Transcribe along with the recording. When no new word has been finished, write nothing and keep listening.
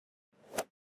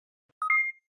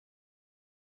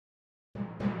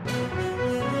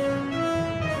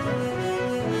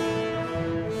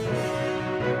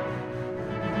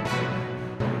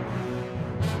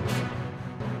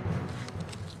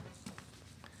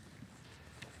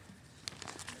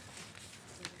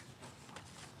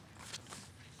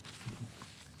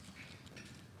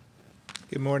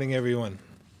Good morning, everyone.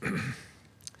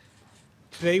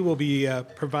 Today we'll be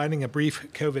providing a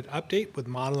brief COVID update with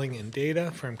modeling and data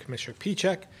from Commissioner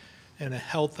Pieciak and a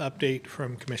health update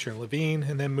from Commissioner Levine,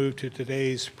 and then move to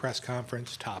today's press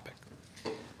conference topic.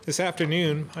 This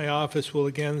afternoon, my office will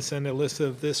again send a list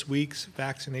of this week's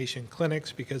vaccination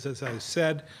clinics because, as I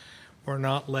said, we're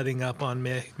not letting up on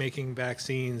making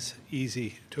vaccines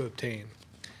easy to obtain.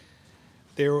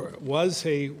 There was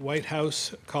a White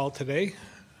House call today.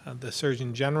 The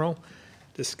Surgeon General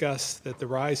discussed that the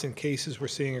rise in cases we're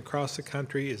seeing across the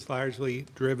country is largely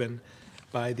driven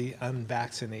by the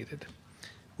unvaccinated,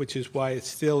 which is why it's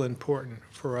still important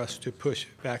for us to push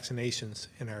vaccinations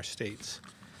in our states.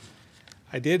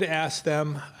 I did ask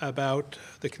them about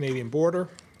the Canadian border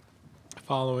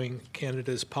following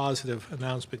Canada's positive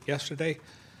announcement yesterday.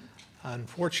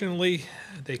 Unfortunately,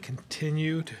 they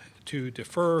continued to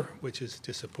defer, which is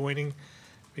disappointing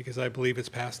because I believe it's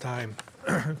past time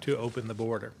to open the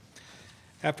border.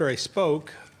 After I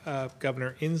spoke,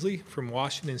 Governor Inslee from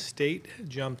Washington State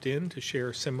jumped in to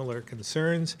share similar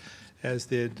concerns, as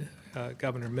did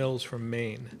Governor Mills from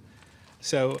Maine.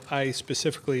 So I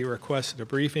specifically requested a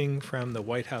briefing from the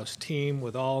White House team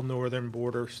with all northern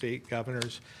border state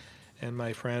governors, and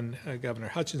my friend Governor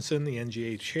Hutchinson, the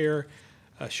NGA chair,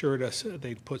 assured us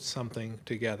they'd put something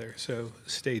together, so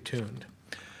stay tuned.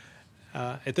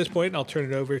 At this point, I'll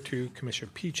turn it over to Commissioner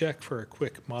Pieciak for a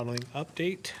quick modeling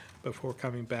update before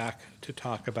coming back to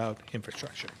talk about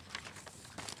infrastructure.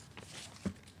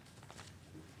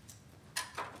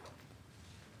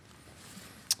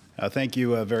 Thank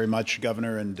you very much,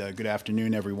 Governor, and good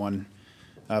afternoon, everyone.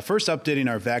 First, updating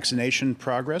our vaccination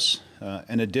progress.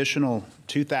 An additional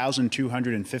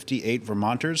 2,258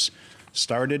 Vermonters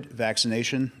started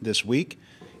vaccination this week,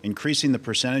 increasing the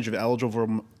percentage of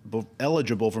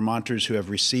eligible Vermonters who have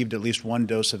received at least one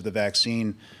dose of the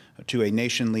vaccine to a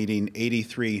nation-leading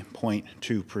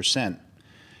 83.2%.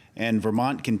 And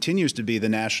Vermont continues to be the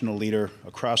national leader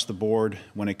across the board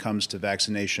when it comes to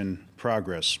vaccination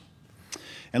progress.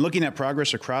 And looking at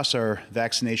progress across our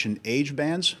vaccination age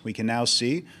bands, we can now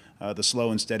see the slow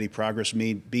and steady progress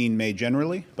being made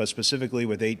generally, but specifically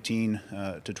with 18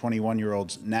 to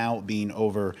 21-year-olds now being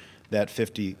over that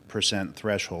 50%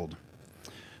 threshold.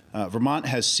 Vermont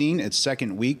has seen its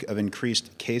second week of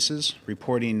increased cases,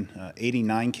 reporting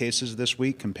 89 cases this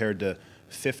week compared to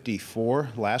 54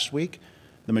 last week.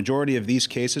 The majority of these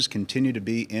cases continue to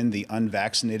be in the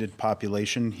unvaccinated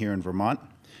population here in Vermont.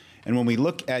 And when we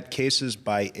look at cases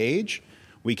by age,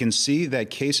 we can see that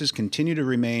cases continue to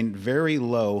remain very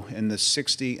low in the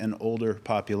 60 and older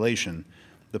population,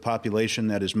 the population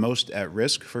that is most at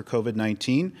risk for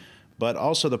COVID-19, but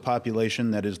also the population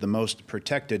that is the most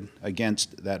protected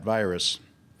against that virus.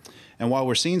 And while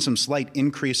we're seeing some slight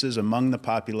increases among the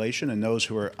population and those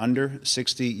who are under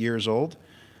 60 years old,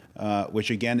 which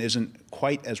again isn't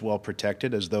quite as well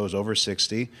protected as those over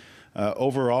 60,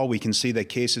 overall, we can see that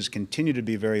cases continue to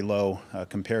be very low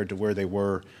compared to where they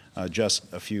were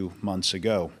just a few months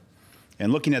ago.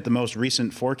 And looking at the most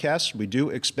recent forecasts, we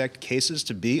do expect cases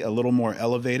to be a little more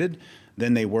elevated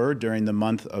than they were during the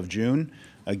month of June.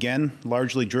 Again,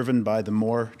 largely driven by the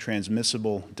more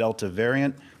transmissible Delta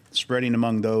variant spreading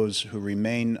among those who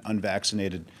remain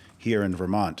unvaccinated here in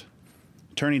Vermont.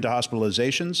 Turning to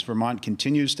hospitalizations, Vermont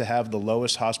continues to have the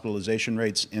lowest hospitalization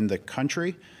rates in the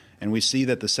country, and we see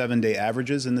that the 7-day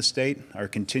averages in the state are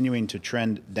continuing to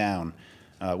trend down,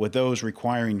 with those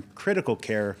requiring critical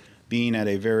care being at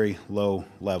a very low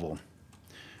level.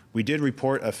 We did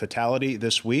report a fatality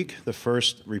this week, the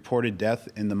first reported death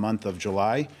in the month of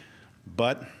July,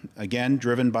 but again,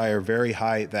 driven by our very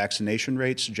high vaccination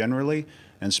rates generally,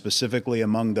 and specifically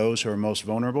among those who are most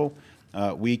vulnerable,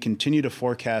 we continue to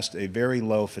forecast a very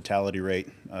low fatality rate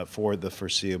for the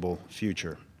foreseeable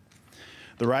future.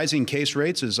 The rising case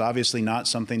rates is obviously not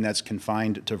something that's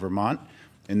confined to Vermont.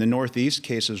 In the Northeast,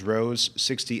 cases rose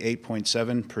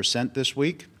 68.7% this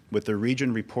week, with the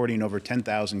region reporting over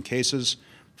 10,000 cases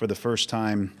for the first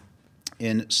time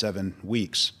in 7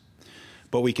 weeks.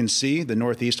 But we can see the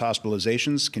Northeast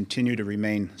hospitalizations continue to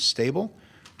remain stable,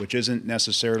 which isn't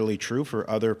necessarily true for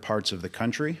other parts of the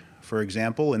country. For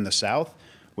example, in the South,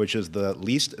 which is the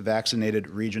least vaccinated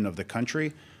region of the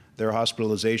country, their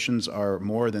hospitalizations are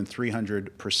more than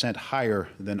 300% higher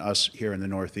than us here in the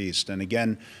Northeast. And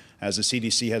again, as the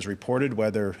CDC has reported,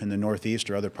 whether in the Northeast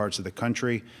or other parts of the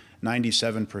country,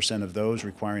 97% of those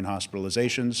requiring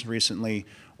hospitalizations recently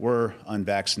were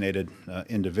unvaccinated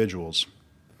individuals.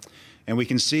 And we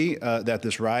can see that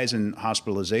this rise in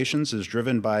hospitalizations is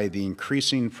driven by the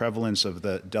increasing prevalence of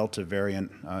the Delta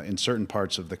variant in certain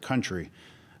parts of the country,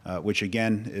 which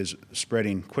again is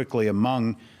spreading quickly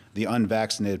among the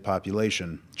unvaccinated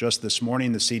population. Just this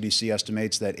morning, the CDC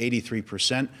estimates that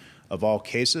 83% of all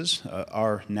cases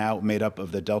are now made up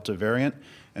of the Delta variant,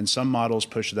 and some models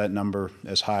push that number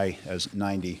as high as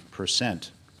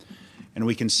 90%. And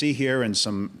we can see here in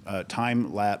some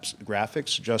time-lapse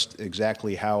graphics just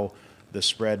exactly how the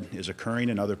spread is occurring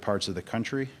in other parts of the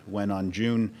country, when on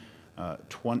June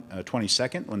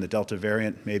 22nd, when the Delta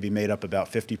variant maybe made up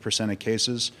about 50% of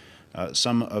cases,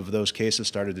 some of those cases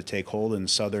started to take hold in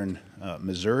southern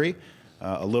Missouri,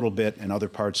 a little bit in other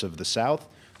parts of the South.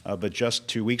 But just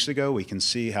 2 weeks ago, we can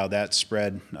see how that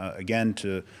spread again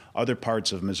to other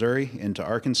parts of Missouri, into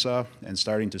Arkansas, and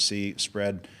starting to see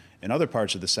spread in other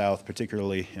parts of the South,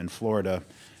 particularly in Florida.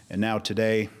 And now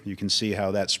today, you can see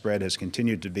how that spread has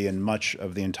continued to be in much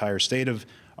of the entire state of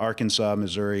Arkansas,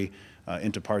 Missouri,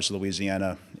 into parts of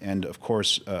Louisiana, and of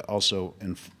course also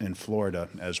in Florida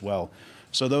as well.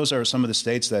 So those are some of the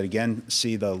states that again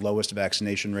see the lowest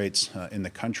vaccination rates in the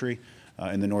country.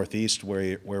 In the Northeast,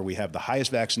 where we have the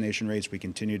highest vaccination rates, we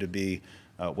continue to be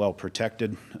well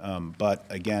protected. But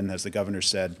again, as the governor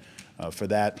said, for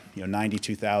that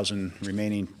 92,000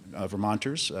 remaining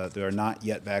Vermonters that are not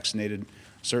yet vaccinated,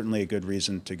 certainly a good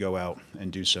reason to go out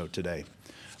and do so today.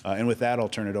 And with that, I'll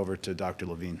turn it over to Dr.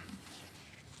 Levine.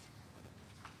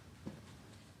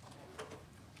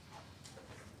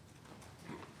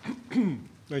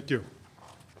 Thank you.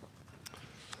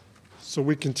 So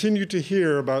we continue to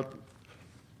hear about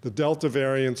the Delta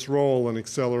variant's role in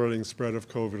accelerating spread of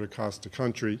COVID across the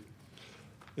country.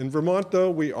 In Vermont, though,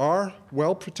 we are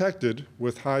well protected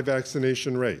with high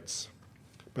vaccination rates.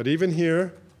 But even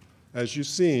here, as you've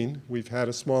seen, we've had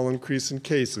a small increase in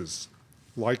cases,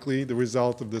 likely the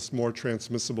result of this more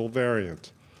transmissible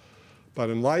variant. But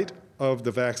in light of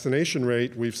the vaccination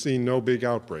rate, we've seen no big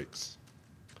outbreaks.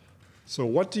 So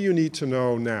what do you need to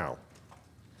know now?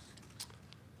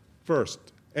 First,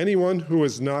 anyone who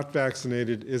is not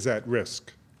vaccinated is at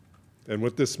risk, and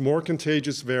with this more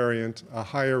contagious variant, a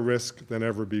higher risk than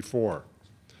ever before.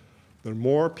 The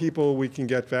more people we can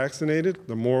get vaccinated,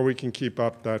 the more we can keep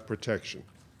up that protection.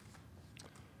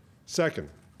 Second,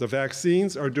 the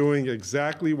vaccines are doing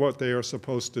exactly what they are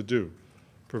supposed to do,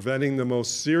 preventing the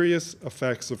most serious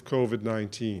effects of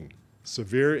COVID-19,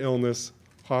 severe illness,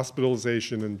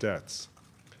 hospitalization, and deaths.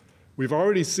 We've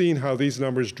already seen how these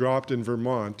numbers dropped in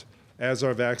Vermont as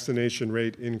our vaccination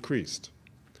rate increased.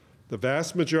 The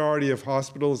vast majority of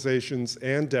hospitalizations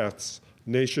and deaths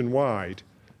nationwide,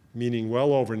 meaning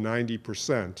well over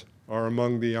 90%, are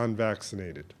among the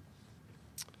unvaccinated.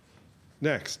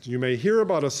 Next, you may hear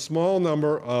about a small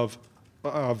number of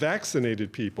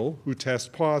vaccinated people who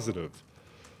test positive,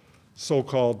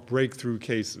 so-called breakthrough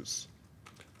cases.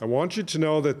 I want you to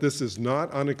know that this is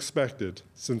not unexpected,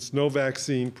 since no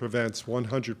vaccine prevents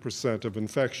 100% of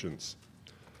infections.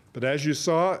 But as you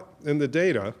saw in the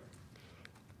data,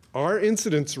 our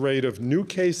incidence rate of new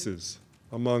cases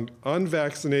among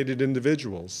unvaccinated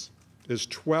individuals is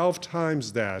 12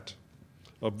 times that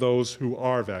of those who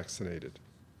are vaccinated.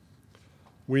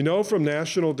 We know from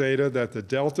national data that the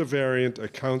Delta variant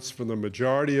accounts for the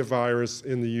majority of virus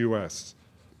in the US,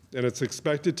 and it's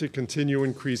expected to continue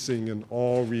increasing in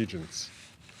all regions.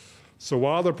 So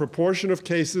while the proportion of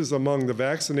cases among the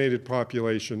vaccinated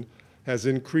population has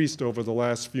increased over the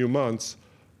last few months,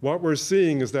 what we're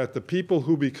seeing is that the people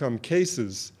who become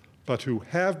cases but who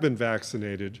have been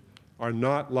vaccinated are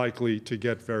not likely to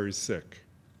get very sick.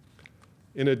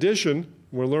 In addition,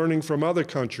 we're learning from other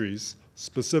countries,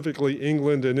 specifically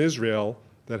England and Israel,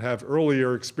 that have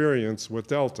earlier experience with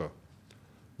Delta.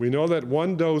 We know that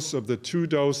one dose of the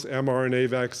 2-dose mRNA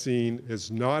vaccine is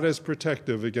not as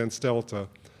protective against Delta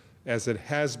as it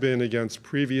has been against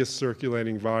previous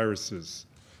circulating viruses.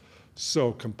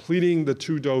 So completing the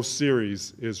 2-dose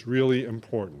series is really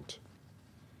important.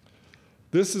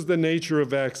 This is the nature of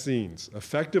vaccines,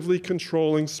 effectively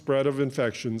controlling spread of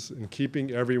infections and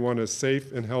keeping everyone as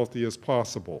safe and healthy as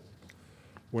possible.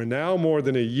 We're now more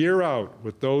than a year out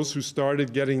with those who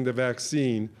started getting the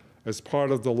vaccine as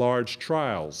part of the large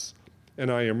trials,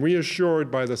 and I am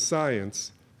reassured by the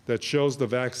science that shows the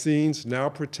vaccines now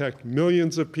protect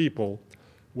millions of people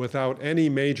without any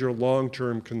major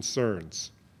long-term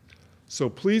concerns. So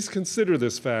please consider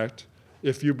this fact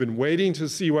if you've been waiting to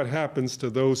see what happens to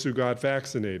those who got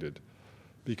vaccinated,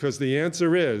 because the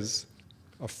answer is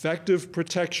effective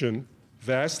protection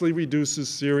vastly reduces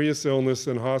serious illness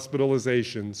and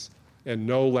hospitalizations and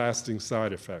no lasting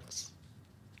side effects.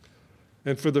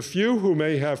 And for the few who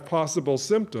may have possible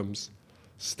symptoms,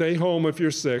 stay home if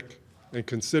you're sick and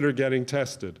consider getting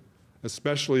tested,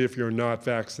 especially if you're not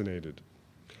vaccinated.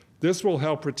 This will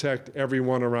help protect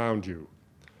everyone around you.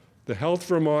 The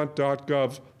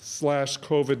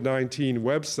healthvermont.gov/COVID-19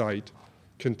 website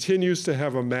continues to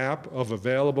have a map of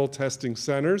available testing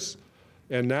centers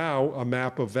and now a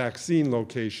map of vaccine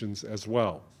locations as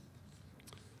well.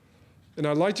 And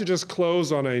I'd like to just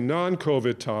close on a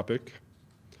non-COVID topic,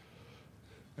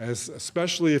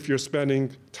 especially if you're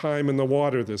spending time in the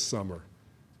water this summer.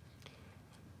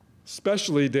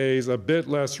 Especially days a bit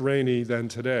less rainy than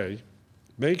today,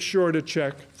 make sure to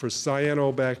check for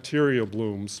cyanobacteria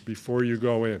blooms before you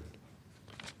go in.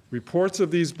 Reports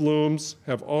of these blooms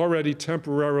have already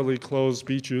temporarily closed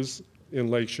beaches in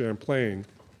Lake Champlain.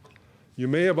 You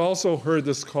may have also heard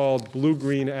this called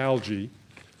blue-green algae.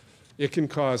 It can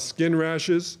cause skin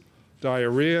rashes,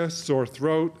 diarrhea, sore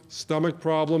throat, stomach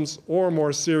problems, or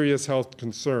more serious health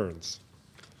concerns.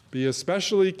 Be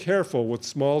especially careful with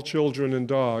small children and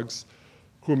dogs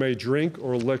who may drink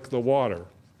or lick the water.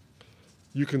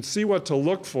 You can see what to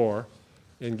look for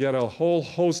and get a whole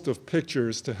host of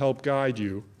pictures to help guide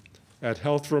you at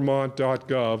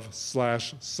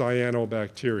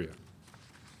healthvermont.gov/cyanobacteria.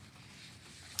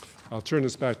 I'll turn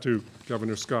this back to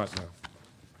Governor Scott now.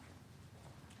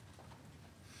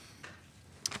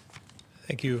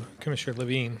 Thank you, Commissioner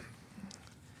Levine.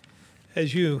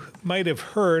 As you might have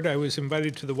heard, I was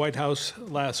invited to the White House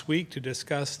last week to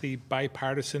discuss the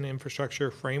bipartisan infrastructure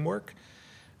framework,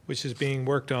 which is being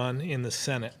worked on in the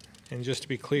Senate. And just to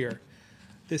be clear,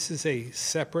 this is a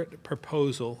separate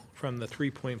proposal from the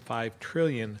 $3.5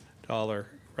 trillion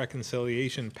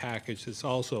reconciliation package that's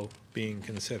also being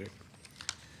considered.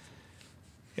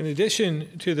 In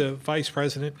addition to the Vice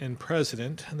President and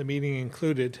President, the meeting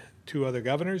included 2 other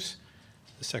governors,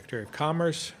 the Secretary of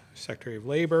Commerce, Secretary of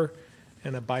Labor,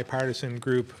 and a bipartisan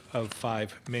group of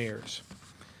 5 mayors.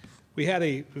 We had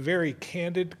a very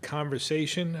candid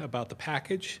conversation about the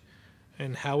package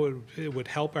and how it would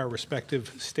help our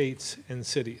respective states and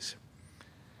cities.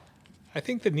 I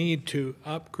think the need to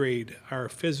upgrade our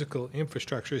physical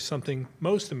infrastructure is something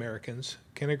most Americans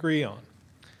can agree on.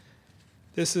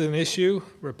 This is an issue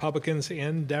Republicans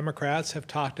and Democrats have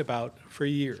talked about for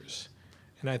years,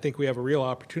 and I think we have a real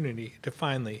opportunity to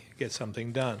finally get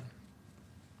something done.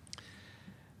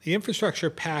 The infrastructure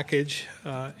package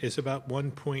is about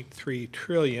 $1.3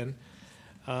 trillion,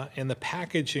 and the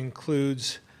package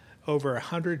includes over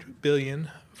 $100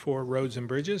 billion for roads and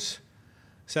bridges,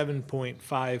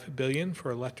 $7.5 billion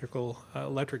for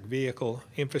electric vehicle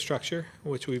infrastructure,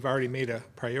 which we've already made a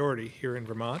priority here in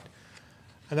Vermont,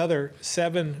 another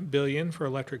 $7 billion for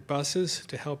electric buses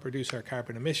to help reduce our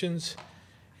carbon emissions,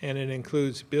 and it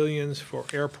includes billions for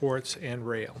airports and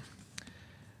rail.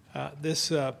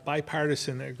 This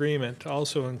bipartisan agreement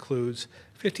also includes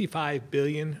 $55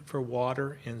 billion for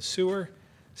water and sewer,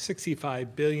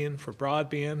 $65 billion for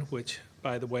broadband, which,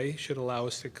 by the way, should allow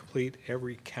us to complete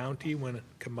every county when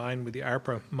combined with the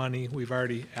ARPA money we've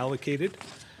already allocated,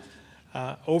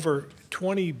 over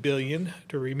 $20 billion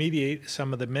to remediate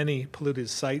some of the many polluted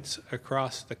sites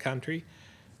across the country,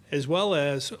 as well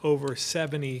as over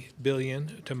 $70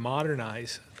 billion to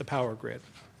modernize the power grid.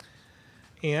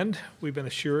 And we've been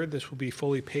assured this will be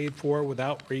fully paid for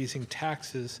without raising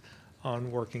taxes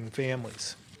on working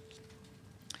families.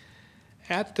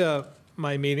 At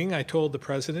my meeting, I told the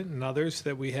President and others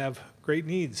that we have great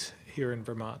needs here in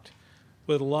Vermont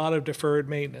with a lot of deferred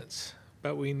maintenance,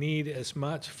 but we need as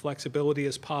much flexibility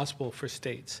as possible for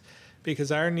states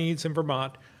because our needs in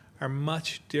Vermont are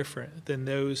much different than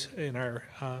those in our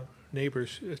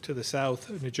neighbors to the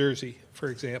south, New Jersey, for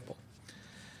example.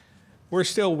 We're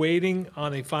still waiting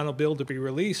on a final bill to be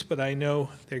released, but I know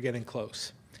they're getting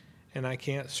close. And I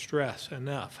can't stress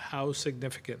enough how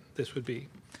significant this would be.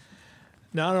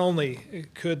 Not only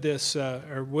could this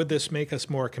or would this make us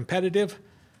more competitive,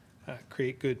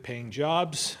 create good paying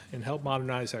jobs, and help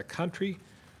modernize our country,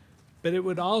 but it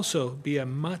would also be a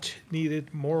much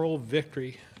needed moral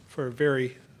victory for a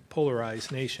very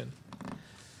polarized nation.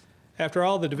 After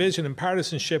all the division and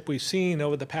partisanship we've seen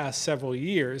over the past several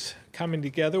years, coming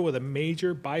together with a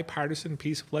major bipartisan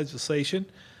piece of legislation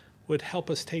would help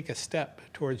us take a step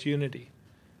towards unity,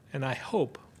 and I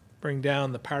hope bring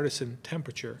down the partisan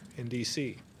temperature in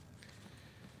D.C.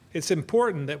 It's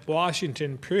important that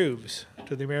Washington proves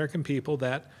to the American people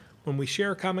that when we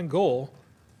share a common goal,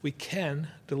 we can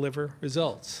deliver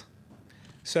results.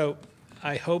 So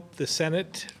I hope the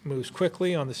Senate moves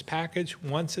quickly on this package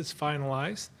once it's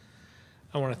finalized.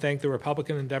 I want to thank the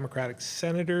Republican and Democratic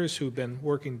senators who've been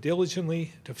working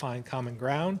diligently to find common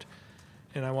ground,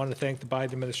 and I want to thank the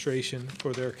Biden administration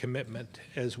for their commitment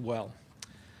as well.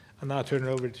 I'll now turn it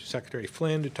over to Secretary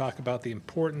Flynn to talk about the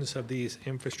importance of these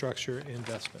infrastructure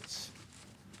investments.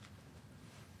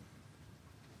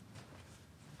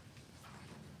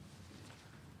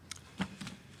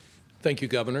 Thank you,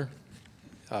 Governor.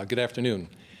 Good afternoon.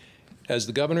 As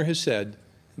the Governor has said,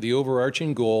 the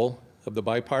overarching goal of the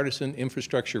bipartisan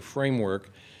infrastructure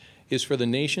framework is for the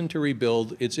nation to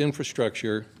rebuild its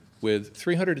infrastructure with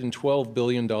 $312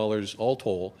 billion all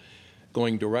told,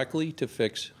 going directly to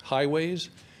fix highways,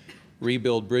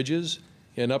 rebuild bridges,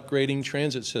 and upgrading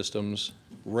transit systems,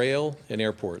 rail, and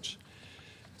airports.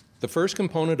 The first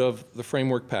component of the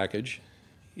framework package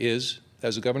is,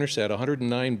 as the Governor said,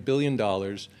 $109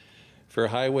 billion for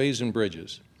highways and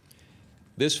bridges.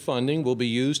 This funding will be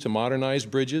used to modernize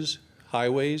bridges,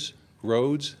 highways,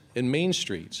 roads, and main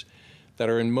streets that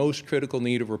are in most critical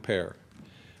need of repair.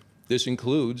 This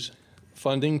includes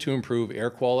funding to improve air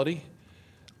quality,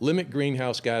 limit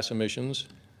greenhouse gas emissions,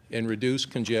 and reduce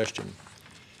congestion.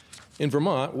 In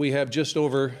Vermont, we have just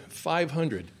over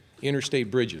 500 interstate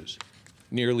bridges,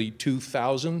 nearly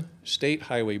 2,000 state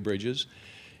highway bridges,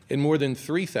 and more than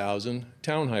 3,000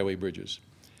 town highway bridges.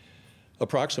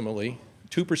 Approximately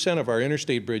 2% of our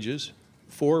interstate bridges,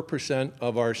 4%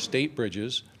 of our state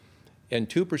bridges, and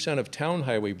 2% of town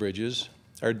highway bridges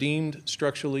are deemed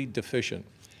structurally deficient.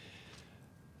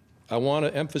 I want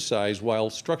to emphasize,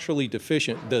 while structurally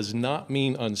deficient does not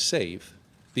mean unsafe,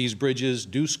 these bridges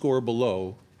do score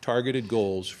below targeted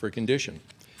goals for condition.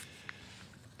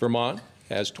 Vermont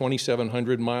has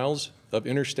 2,700 miles of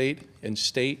interstate and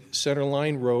state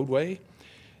centerline roadway,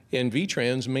 and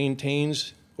VTrans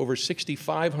maintains over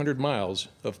 6,500 miles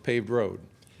of paved road.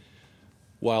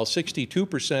 While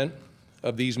 62%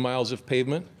 of these miles of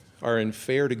pavement are in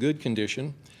fair to good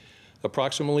condition,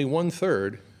 approximately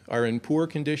 1/3 are in poor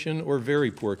condition or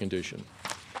very poor condition.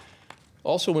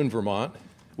 Also in Vermont,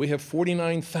 we have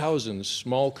 49,000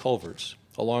 small culverts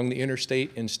along the interstate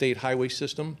and state highway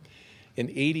system and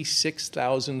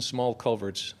 86,000 small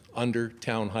culverts under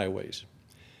town highways.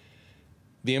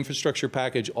 The infrastructure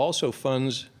package also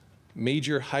funds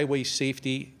major highway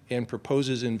safety and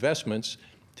proposes investments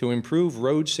to improve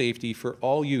road safety for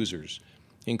all users,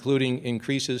 including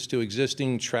increases to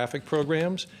existing traffic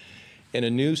programs and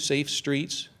a new Safe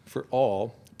Streets for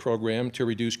All program to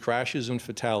reduce crashes and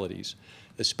fatalities,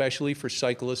 especially for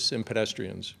cyclists and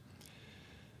pedestrians.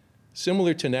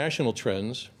 Similar to national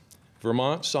trends,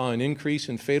 Vermont saw an increase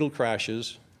in fatal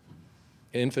crashes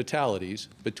and fatalities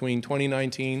between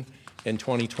 2019 and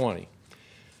 2020.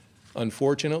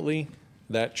 Unfortunately,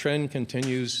 that trend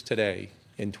continues today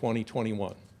in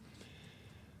 2021.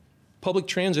 Public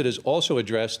transit is also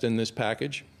addressed in this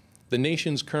package. The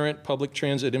nation's current public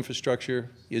transit infrastructure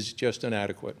is just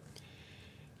inadequate.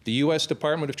 The U.S.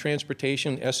 Department of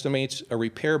Transportation estimates a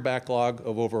repair backlog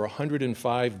of over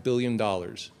 $105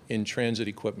 billion in transit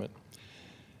equipment.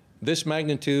 This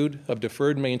magnitude of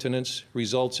deferred maintenance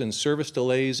results in service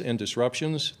delays and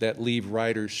disruptions that leave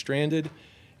riders stranded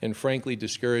and frankly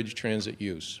discourage transit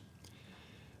use.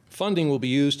 Funding will be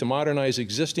used to modernize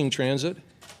existing transit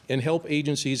and help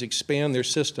agencies expand their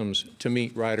systems to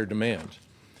meet rider demand.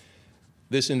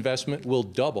 This investment will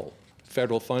double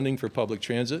federal funding for public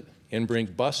transit and bring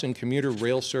bus and commuter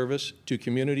rail service to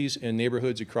communities and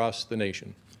neighborhoods across the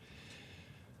nation.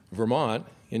 Vermont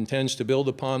intends to build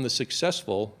upon the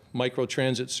successful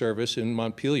microtransit service in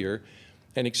Montpelier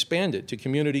and expand it to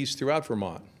communities throughout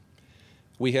Vermont.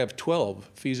 We have 12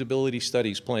 feasibility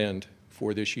studies planned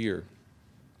for this year.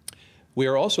 We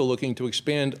are also looking to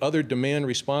expand other demand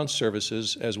response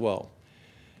services as well.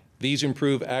 These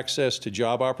improve access to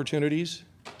job opportunities,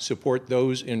 support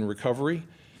those in recovery,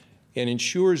 and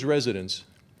ensures residents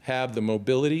have the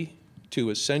mobility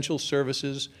to essential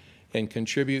services and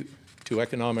contribute to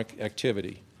economic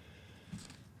activity.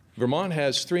 Vermont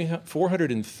has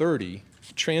 430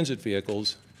 transit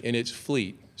vehicles in its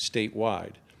fleet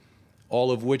statewide, all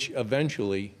of which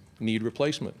eventually need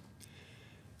replacement.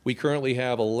 We currently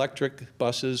have electric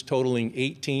buses totaling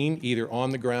 18, either on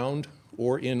the ground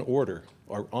or in order,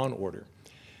 or on order.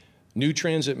 New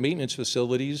transit maintenance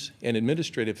facilities and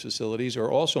administrative facilities are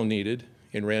also needed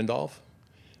in Randolph,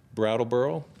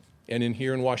 Brattleboro, and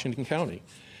here in Washington County,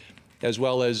 as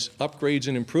well as upgrades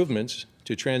and improvements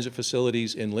to transit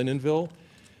facilities in Lyndonville,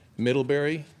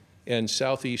 Middlebury, and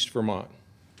southeast Vermont.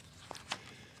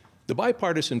 The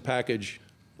bipartisan package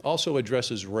also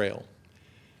addresses rail.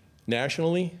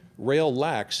 Nationally, rail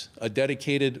lacks a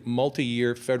dedicated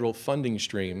multi-year federal funding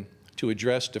stream to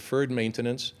address deferred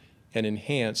maintenance and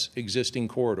enhance existing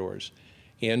corridors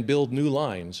and build new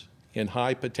lines in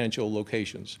high potential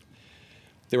locations.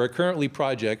 There are currently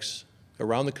projects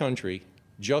around the country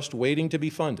just waiting to be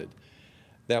funded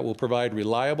that will provide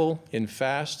reliable and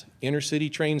fast intercity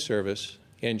train service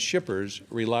and shippers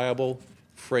reliable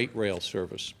freight rail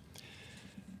service.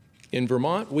 In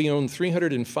Vermont, we own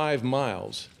 305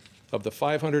 miles of the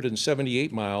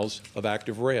 578 miles of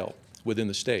active rail within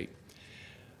the state.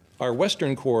 Our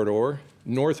western corridor,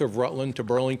 north of Rutland to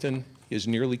Burlington, is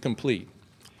nearly complete.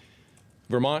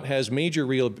 Vermont has major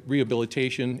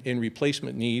rehabilitation and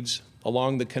replacement needs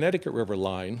along the Connecticut River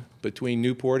line between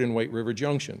Newport and White River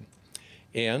Junction,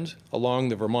 and along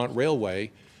the Vermont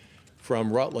Railway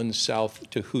from Rutland south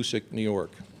to Hoosick, New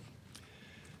York.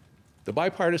 The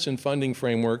bipartisan funding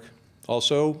framework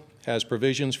also has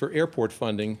provisions for airport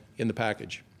funding in the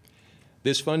package.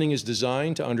 This funding is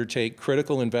designed to undertake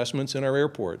critical investments in our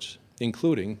airports,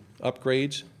 including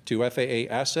upgrades to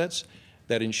FAA assets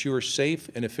that ensure safe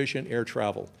and efficient air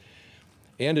travel,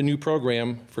 and a new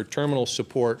program for terminal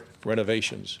support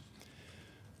renovations.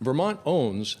 Vermont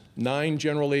owns 9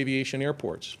 general aviation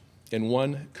airports and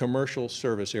 1 commercial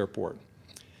service airport.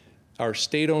 Our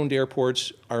state-owned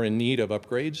airports are in need of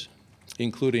upgrades,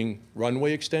 including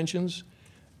runway extensions,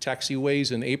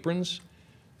 taxiways and aprons,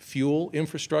 fuel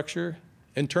infrastructure,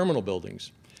 and terminal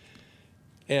buildings.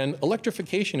 And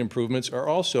electrification improvements are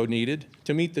also needed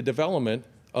to meet the development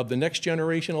of the next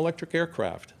generation electric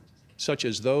aircraft, such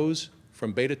as those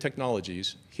from Beta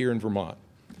Technologies here in Vermont.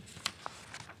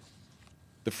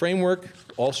 The framework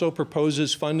also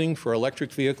proposes funding for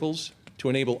electric vehicles to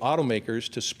enable automakers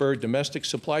to spur domestic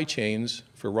supply chains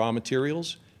for raw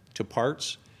materials, to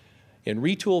parts, and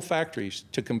retool factories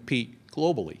to compete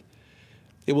globally.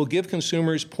 It will give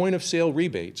consumers point-of-sale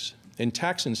rebates and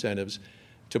tax incentives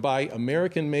to buy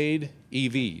American-made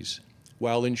EVs,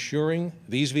 while ensuring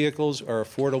these vehicles are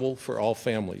affordable for all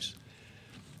families.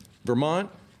 Vermont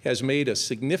has made a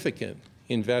significant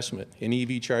investment in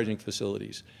EV charging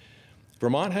facilities.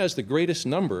 Vermont has the greatest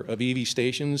number of EV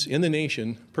stations in the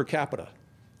nation per capita,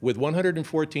 with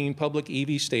 114 public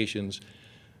EV stations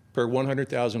per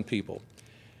 100,000 people.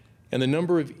 And the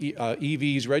number of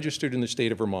EVs registered in the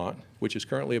state of Vermont, which is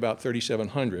currently about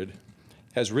 3,700,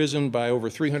 has risen by over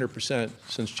 300%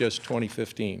 since just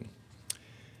 2015.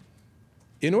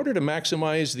 In order to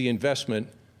maximize the investment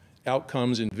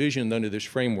outcomes envisioned under this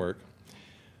framework,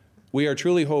 we are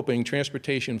truly hoping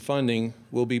transportation funding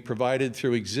will be provided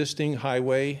through existing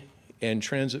highway and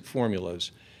transit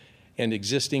formulas and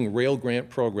existing rail grant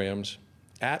programs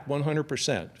at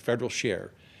 100% federal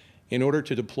share in order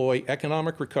to deploy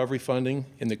economic recovery funding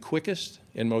in the quickest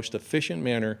and most efficient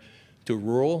manner to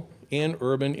rural and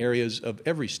urban areas of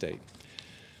every state.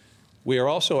 We are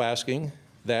also asking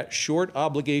that short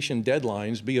obligation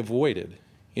deadlines be avoided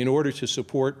in order to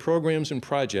support programs and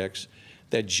projects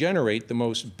that generate the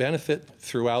most benefit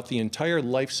throughout the entire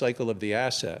life cycle of the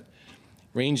asset,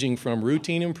 ranging from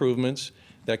routine improvements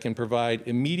that can provide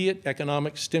immediate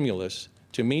economic stimulus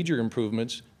to major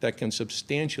improvements that can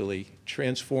substantially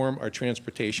transform our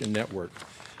transportation network.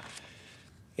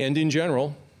 And in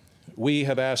general, we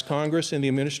have asked Congress and the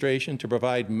administration to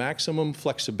provide maximum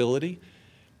flexibility,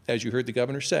 as you heard the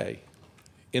governor say,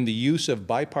 in the use of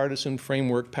bipartisan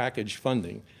framework package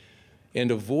funding, and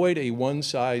avoid a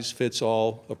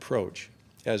one-size-fits-all approach,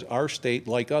 as our state,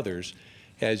 like others,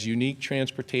 has unique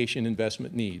transportation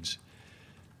investment needs.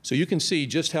 So you can see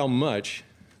just how much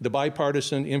the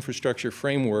bipartisan infrastructure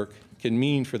framework can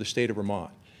mean for the state of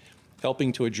Vermont,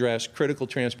 helping to address critical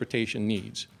transportation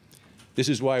needs. This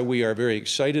is why we are very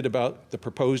excited about the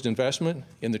proposed investment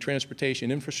in the transportation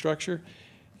infrastructure,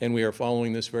 and we are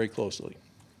following this very closely.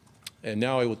 And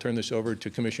now I will turn this over to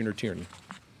Commissioner Tierney.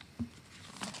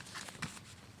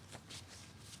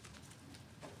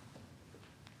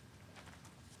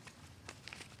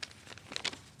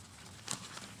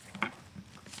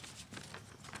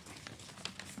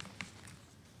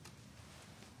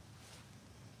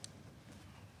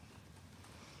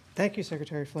 Thank you,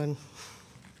 Secretary Flynn.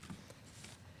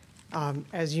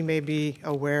 As you may be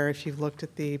aware, if you've looked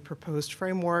at the proposed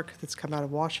framework that's come out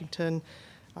of Washington,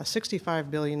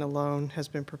 $65 billion alone has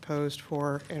been proposed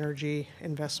for energy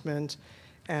investment,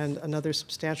 and another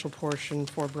substantial portion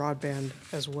for broadband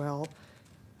as well.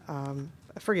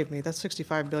 Forgive me, that's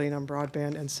 $65 billion on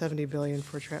broadband and $70 billion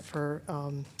for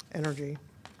energy.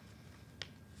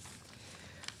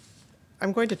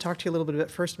 I'm going to talk to you a little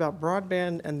bit first about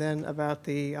broadband and then about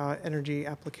the energy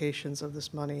applications of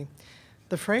this money.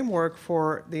 The framework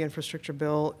for the infrastructure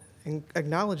bill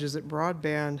acknowledges that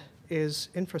broadband is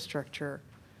infrastructure,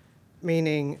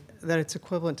 meaning that it's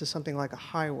equivalent to something like a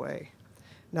highway.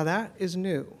 Now that is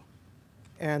new,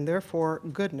 and therefore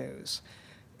good news.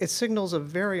 It signals a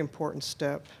very important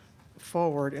step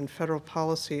forward in federal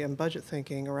policy and budget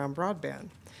thinking around broadband.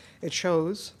 It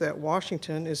shows that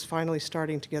Washington is finally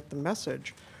starting to get the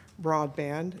message.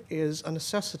 Broadband is a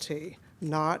necessity,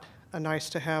 not a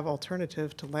nice-to-have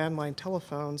alternative to landline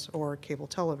telephones or cable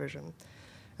television.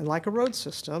 And like a road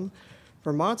system,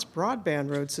 Vermont's broadband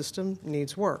road system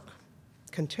needs work,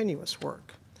 continuous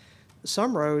work.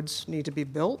 Some roads need to be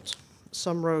built,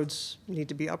 some roads need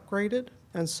to be upgraded,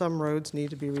 and some roads need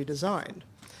to be redesigned.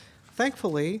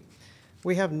 Thankfully,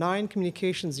 we have 9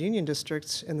 communications union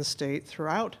districts in the state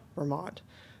throughout Vermont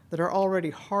that are already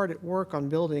hard at work on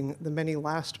building the many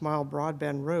last-mile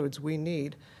broadband roads we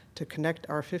need to connect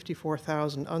our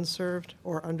 54,000 unserved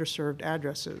or underserved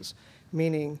addresses,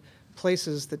 meaning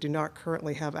places that do not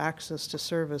currently have access to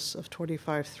service of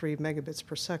 25.3 megabits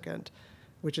per second,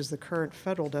 which is the current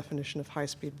federal definition of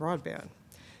high-speed broadband.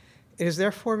 It is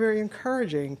therefore very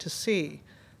encouraging to see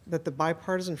that the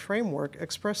bipartisan framework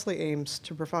expressly aims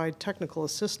to provide technical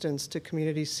assistance to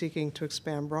communities seeking to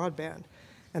expand broadband,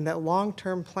 and that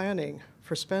long-term planning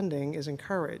for spending is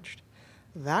encouraged.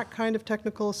 That kind of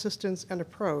technical assistance and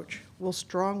approach will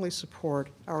strongly support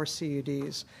our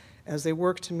CUDs as they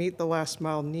work to meet the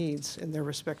last-mile needs in their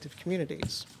respective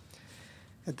communities.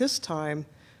 At this time,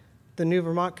 the new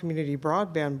Vermont Community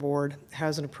Broadband Board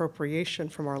has an appropriation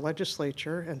from our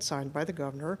legislature and signed by the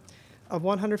governor of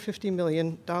 $150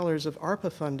 million of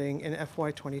ARPA funding in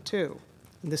FY22.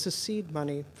 And this is seed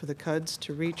money for the CUDs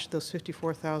to reach those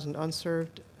 54,000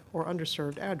 unserved or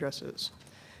underserved addresses.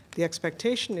 The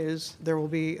expectation is there will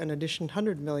be an additional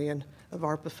 $100 million of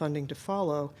ARPA funding to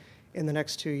follow in the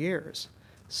next 2 years.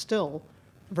 Still,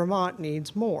 Vermont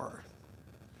needs more.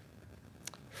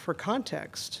 For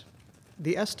context,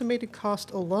 the estimated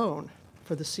cost alone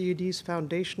for the CUD's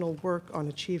foundational work on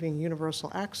achieving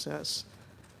universal access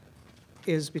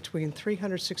is between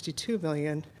 $362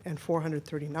 million and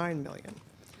 $439 million.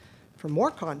 For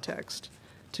more context,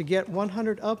 to get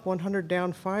 100 up, 100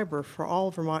 down fiber for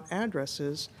all Vermont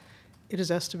addresses, it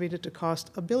is estimated to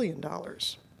cost $1 billion.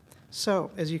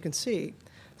 So, as you can see,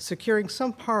 securing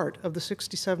some part of the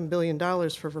 $67 billion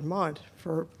for Vermont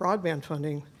for broadband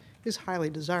funding is highly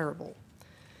desirable.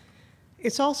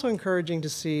 It's also encouraging to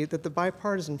see that the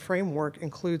bipartisan framework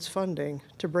includes funding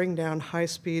to bring down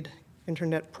high-speed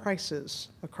internet prices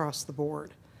across the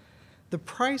board. The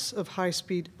price of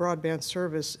high-speed broadband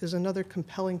service is another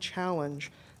compelling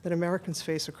challenge that Americans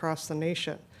face across the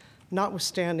nation,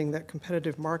 notwithstanding that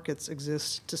competitive markets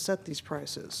exist to set these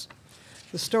prices.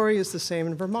 The story is the same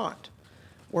in Vermont,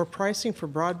 where pricing for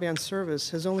broadband service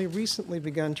has only recently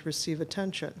begun to receive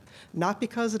attention, not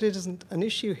because it isn't an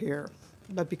issue here,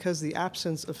 but because the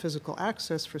absence of physical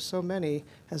access for so many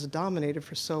has dominated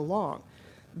for so long,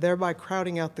 thereby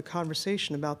crowding out the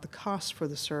conversation about the cost for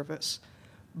the service,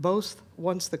 both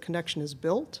once the connection is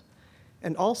built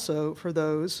and also for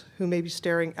those who may be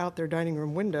staring out their dining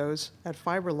room windows at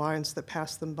fiber lines that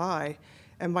pass them by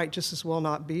and might just as well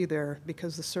not be there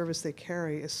because the service they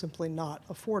carry is simply not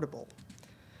affordable.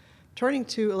 Turning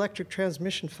to electric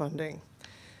transmission funding,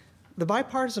 the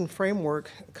bipartisan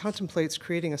framework contemplates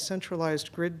creating a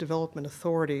centralized grid development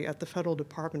authority at the Federal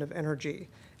Department of Energy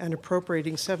and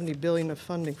appropriating $70 billion of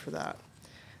funding for that.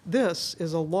 This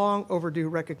is a long overdue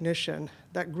recognition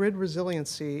that grid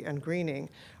resiliency and greening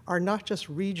are not just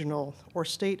regional or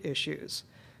state issues.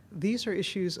 These are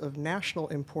issues of national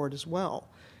import as well,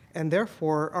 and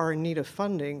therefore are in need of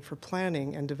funding for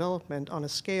planning and development on a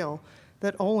scale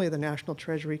that only the National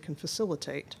Treasury can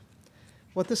facilitate.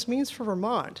 What this means for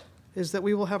Vermont is that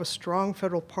we will have a strong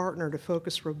federal partner to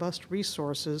focus robust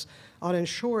resources on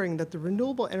ensuring that the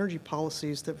renewable energy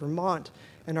policies that Vermont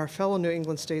and our fellow New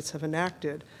England states have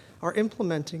enacted are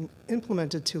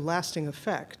implemented to lasting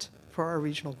effect for our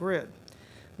regional grid.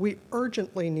 We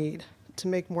urgently need to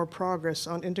make more progress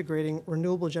on integrating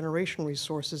renewable generation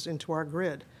resources into our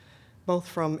grid, both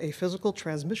from a physical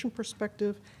transmission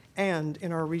perspective and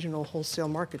in our regional wholesale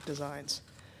market designs.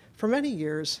 For many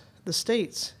years, the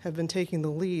states have been taking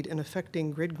the lead in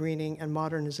effecting grid greening and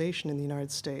modernization in the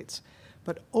United States,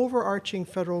 but overarching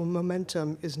federal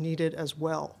momentum is needed as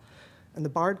well, and the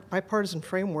bipartisan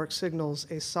framework signals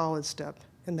a solid step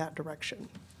in that direction.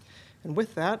 And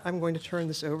with that, I'm going to turn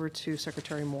this over to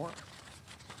Secretary Moore.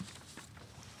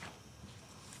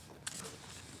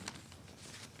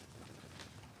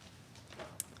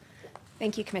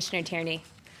 Thank you, Commissioner Tierney.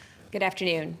 Good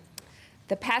afternoon.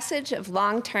 The passage of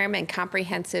long-term and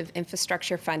comprehensive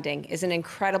infrastructure funding is an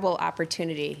incredible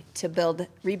opportunity to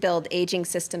rebuild aging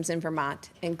systems in Vermont,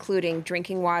 including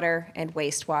drinking water and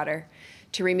wastewater,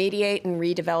 to remediate and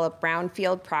redevelop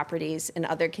brownfield properties and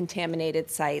other contaminated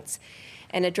sites,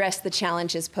 and address the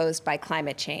challenges posed by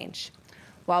climate change.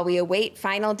 While we await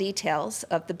final details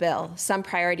of the bill, some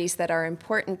priorities that are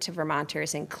important to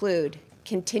Vermonters include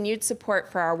continued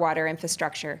support for our water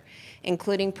infrastructure,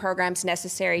 including programs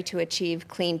necessary to achieve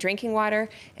clean drinking water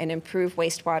and improve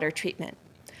wastewater treatment.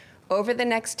 Over the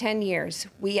next 10 years,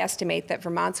 we estimate that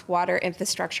Vermont's water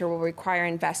infrastructure will require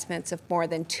investments of more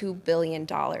than $2 billion.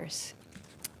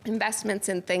 Investments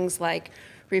in things like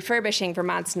refurbishing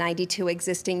Vermont's 92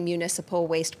 existing municipal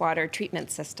wastewater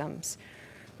treatment systems,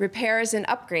 repairs and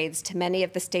upgrades to many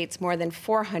of the state's more than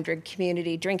 400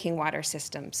 community drinking water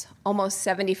systems, almost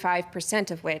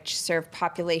 75% of which serve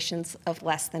populations of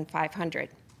less than 500.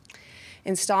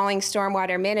 Installing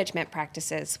stormwater management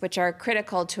practices, which are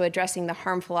critical to addressing the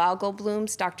harmful algal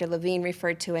blooms Dr. Levine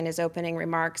referred to in his opening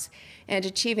remarks, and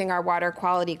achieving our water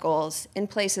quality goals in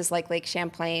places like Lake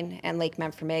Champlain and Lake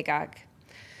Memphremagog.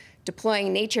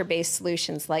 Deploying nature-based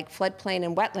solutions like floodplain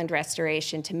and wetland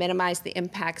restoration to minimize the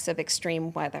impacts of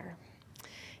extreme weather.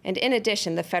 And in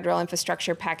addition, the federal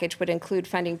infrastructure package would include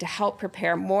funding to help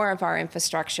prepare more of our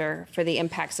infrastructure for the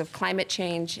impacts of climate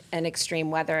change and extreme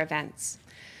weather events.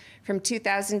 From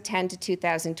 2010 to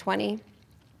 2020,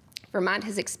 Vermont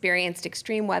has experienced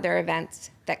extreme weather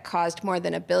events that caused more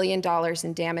than $1 billion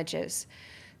in damages.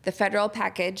 The federal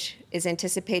package is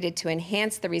anticipated to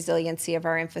enhance the resiliency of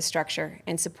our infrastructure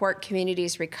and support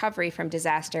communities' recovery from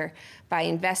disaster by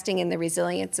investing in the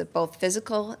resilience of both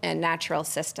physical and natural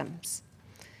systems.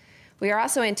 We are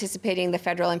also anticipating the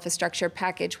federal infrastructure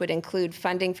package would include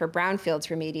funding for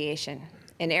brownfields remediation,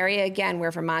 an area, again,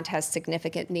 where Vermont has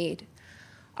significant need.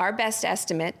 Our best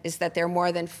estimate is that there are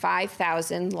more than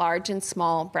 5,000 large and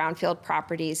small brownfield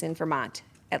properties in Vermont,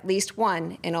 at least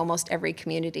one in almost every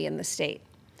community in the state,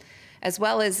 as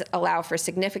well as allow for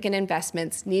significant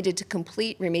investments needed to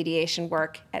complete remediation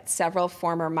work at several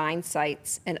former mine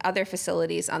sites and other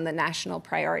facilities on the national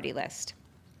priority list.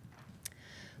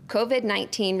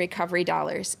 COVID-19 recovery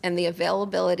dollars and the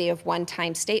availability of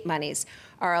one-time state monies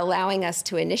are allowing us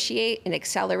to initiate and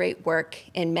accelerate work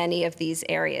in many of these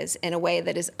areas in a way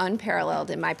that is unparalleled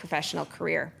in my professional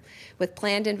career, with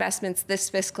planned investments this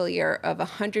fiscal year of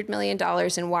 $100 million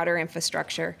in water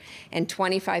infrastructure and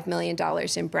 $25 million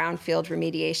in brownfield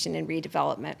remediation and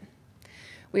redevelopment.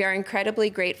 We are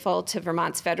incredibly grateful to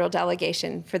Vermont's federal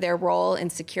delegation for their role in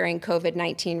securing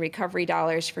COVID-19 recovery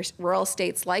dollars for rural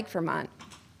states like Vermont,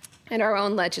 and our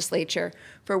own legislature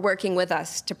for working with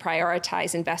us to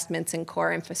prioritize investments in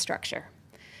core infrastructure.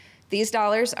 These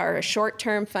dollars are a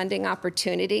short-term funding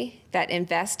opportunity that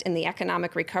invest in the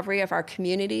economic recovery of our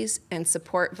communities and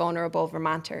support vulnerable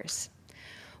Vermonters.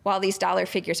 While these dollar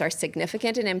figures are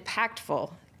significant and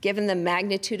impactful, given the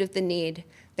magnitude of the need,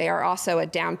 they are also a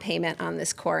down payment on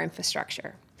this core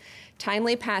infrastructure.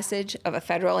 Timely passage of a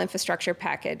federal infrastructure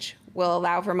package will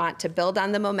allow Vermont to build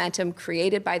on the momentum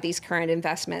created by these current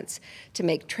investments to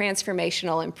make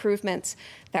transformational improvements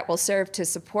that will serve to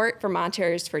support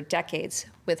Vermonters for decades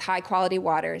with high-quality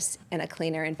waters and a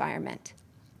cleaner environment.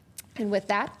 And with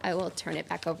that, I will turn it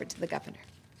back over to the governor.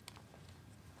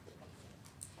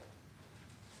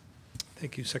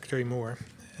 Thank you, Secretary Moore.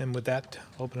 And with that,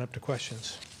 I'll open up to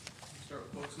questions. Start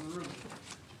with folks in the room.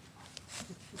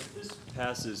 If this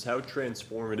passes, how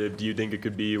transformative do you think it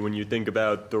could be when you think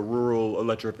about the Rural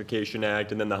Electrification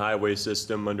Act and then the highway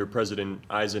system under President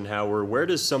Eisenhower? Where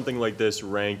does something like this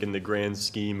rank in the grand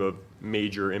scheme of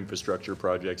major infrastructure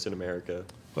projects in America?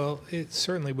 Well, it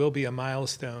certainly will be a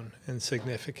milestone and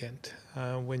significant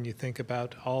when you think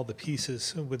about all the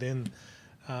pieces within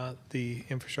the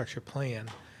infrastructure plan.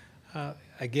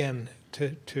 Again,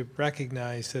 to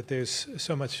recognize that there's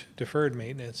so much deferred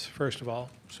maintenance, first of all,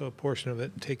 so a portion of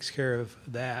it takes care of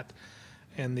that,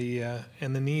 and the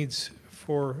needs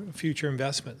for future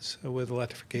investments with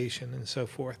electrification and so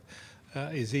forth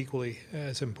is equally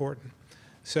as important.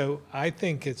 So I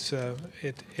think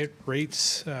it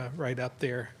rates right up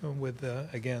there with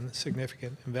again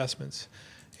significant investments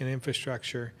in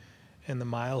infrastructure and the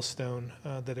milestone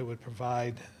that it would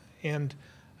provide, and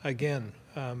again.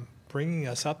 Bringing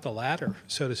us up the ladder,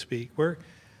 so to speak.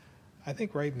 I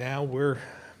think right now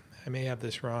I may have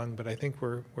this wrong, but I think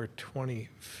we're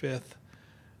 25th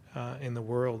in the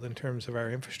world in terms of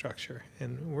our infrastructure,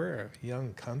 and we're a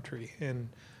young country and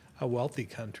a wealthy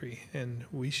country, and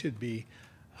we should be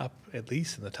up at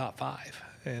least in the top 5.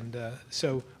 And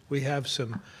so we have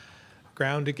some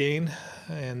ground to gain,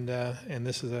 and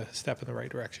this is a step in the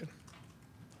right direction.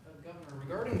 Governor,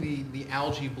 regarding the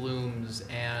algae blooms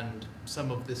and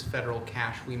some of this federal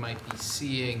cash we might be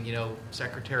seeing,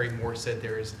 Secretary Moore said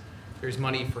there's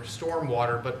money for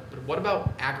stormwater, but what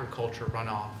about agriculture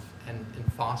runoff and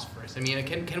phosphorus? I mean,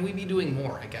 can we be doing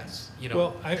more, I guess?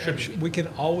 Well, we can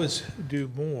always do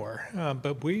more,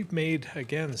 but we've made,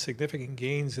 again, significant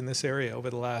gains in this area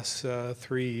over the last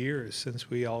 3 years since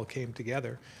we all came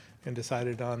together and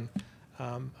decided on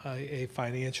a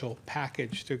financial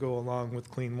package to go along with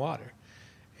clean water.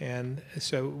 And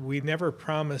so we never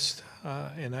promised,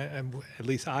 and at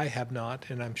least I have not,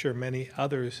 and I'm sure many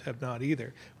others have not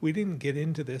either. We didn't get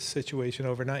into this situation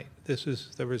overnight. This is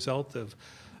the result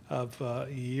of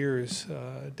years,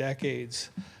 decades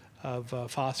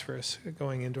of phosphorus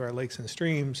going into our lakes and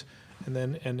streams, and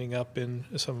then ending up in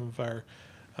some of our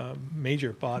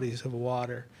major bodies of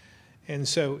water. And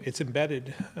so it's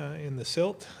embedded in the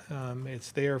silt.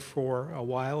 It's there for a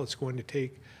while. It's going to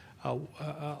take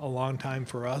a long time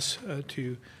for us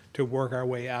to work our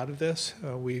way out of this.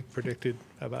 We predicted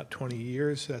about 20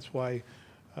 years. That's why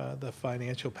the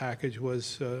financial package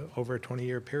was over a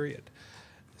 20-year period.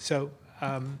 So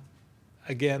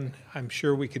again, I'm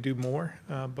sure we could do more,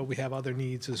 but we have other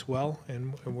needs as well,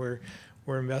 and we're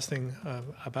investing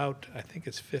about, I think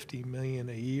it's $50 million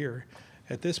a year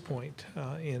at this point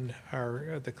in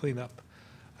the cleanup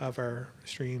of our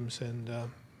streams and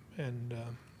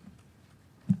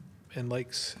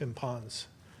lakes and ponds.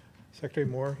 Secretary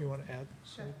Moore, you want to add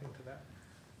anything to that?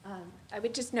 I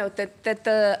would just note that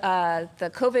the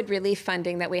COVID relief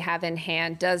funding that we have in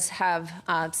hand does have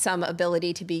some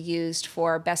ability to be used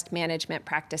for best management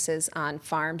practices on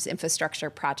farms, infrastructure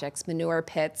projects, manure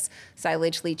pits,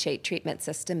 silage leachate treatment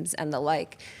systems, and the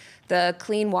like. The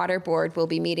Clean Water Board will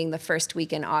be meeting the first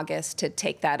week in August to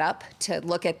take that up, to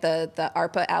look at the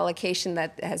ARPA allocation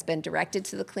that has been directed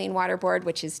to the Clean Water Board,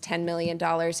 which is $10 million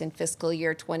in fiscal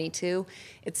year 22.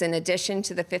 It's in addition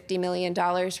to the $50 million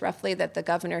roughly that the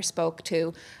governor spoke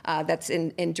to that's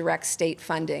in direct state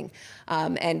funding,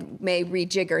 and may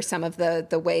rejigger some of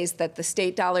the ways that the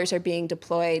state dollars are being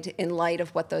deployed in light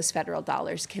of what those federal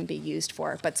dollars can be used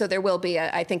for. But so there will be,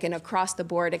 I think, an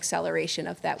across-the-board acceleration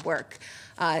of that work.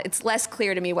 It's less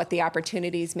clear to me what the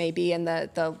opportunities may be in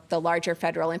the larger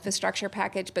federal infrastructure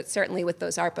package, but certainly with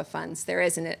those ARPA funds, there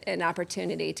is an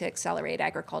opportunity to accelerate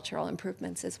agricultural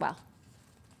improvements as well.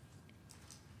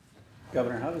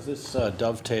 Governor, how does this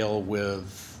dovetail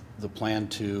with the plan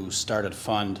to start a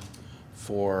fund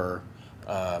for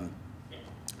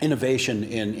innovation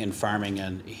in farming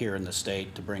and here in the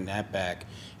state to bring that back?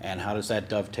 And how does that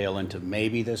dovetail into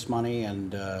maybe this money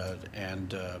and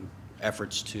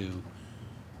efforts to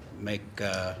make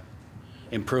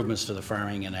improvements to the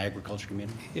farming and agriculture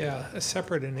community? Yeah, a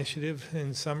separate initiative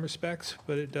in some respects,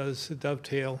 but it does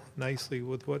dovetail nicely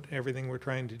with everything we're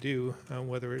trying to do,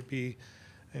 whether it be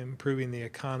improving the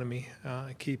economy,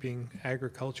 keeping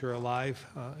agriculture alive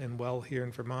and well here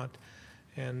in Vermont.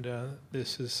 And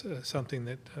this is something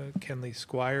that Kenley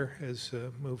Squire has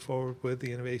moved forward with,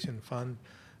 the Innovation Fund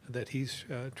that he's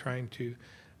trying to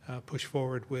push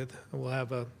forward with. We'll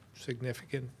have a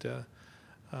significant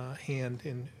hand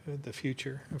in the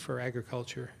future for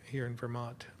agriculture here in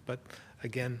Vermont. But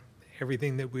again,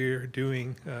 everything that we're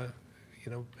doing,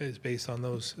 is based on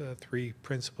those three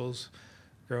principles: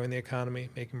 growing the economy,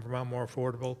 making Vermont more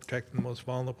affordable, protecting the most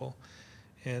vulnerable,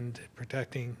 and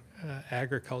protecting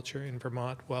agriculture in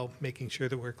Vermont while making sure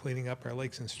that we're cleaning up our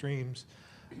lakes and streams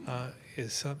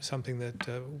is something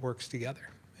that works together.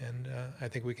 And I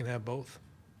think we can have both.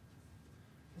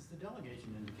 Has the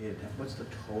delegation indicated what's the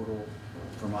total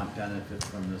Vermont benefit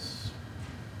from this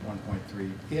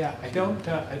 1.3? Yeah, I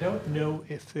don't know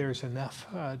if there's enough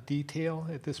detail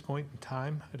at this point in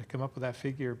time to come up with that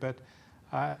figure, but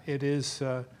it is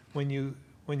when you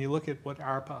look at what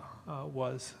ARPA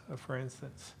was, for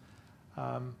instance,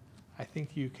 I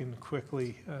think you can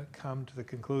quickly come to the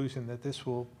conclusion that this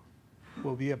will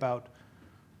be about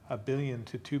 $1 billion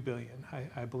to $2 billion,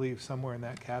 I believe, somewhere in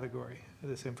that category,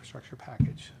 this infrastructure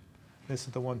package. This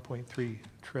is the $1.3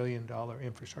 trillion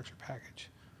infrastructure package.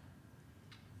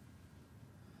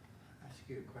 I'll ask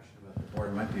you a question about the board.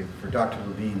 It might be for Dr.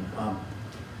 Levine.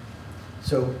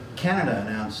 So Canada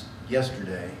announced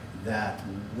yesterday that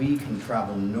we can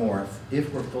travel north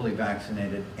if we're fully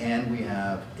vaccinated and we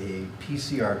have a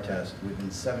PCR test within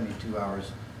 72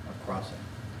 hours of crossing.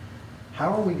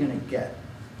 How are we going to get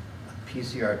a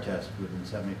PCR test within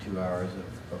 72 hours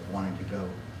of wanting to go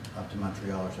up to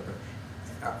Montreal or something?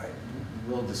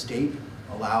 Will the state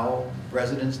allow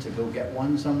residents to go get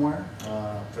one somewhere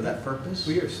for that purpose?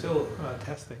 We are still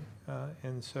testing,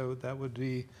 and so that would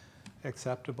be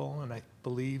acceptable, and I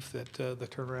believe that the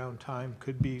turnaround time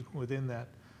could be within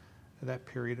that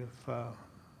period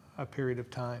of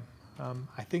time.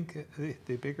 I think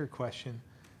the bigger question,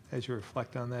 as you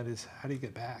reflect on that, is how do you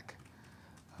get back?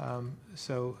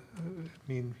 So, I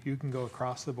mean, you can go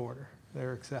across the border.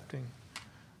 They're accepting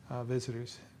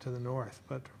visitors to the north,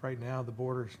 but right now the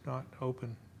border's not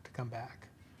open to come back.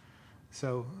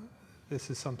 So this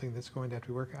is something that's going to have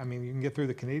to work. I mean, you can get through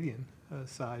the Canadian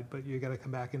side, but you got to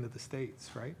come back into the States,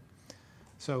 right?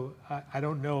 So I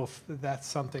don't know if that's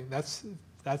something, that's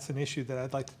that's an issue that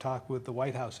I'd like to talk with the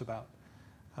White House about,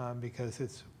 because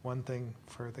it's one thing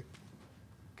for the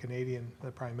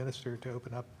the Prime Minister, to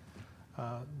open up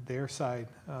their side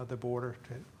of the border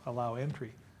to allow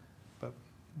entry, but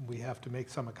we have to make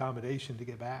some accommodation to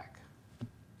get back.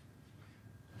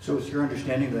 So it's your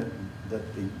understanding that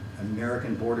the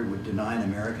American border would deny an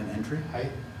American entry?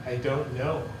 I don't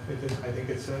know. I think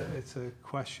it's a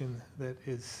question that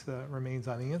remains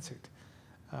unanswered,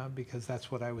 because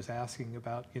that's what I was asking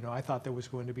about. You know, I thought there was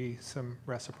going to be some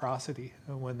reciprocity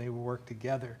when they work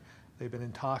together. They've been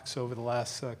in talks over the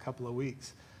last couple of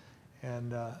weeks,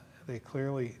 and they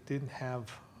clearly didn't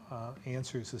have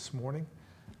answers this morning.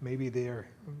 Maybe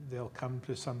they'll come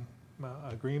to some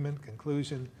agreement,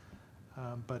 conclusion,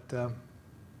 but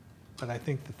I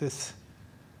think that this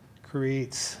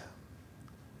creates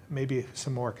maybe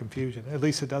some more confusion. At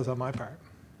least it does on my part.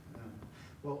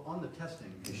 Well, on the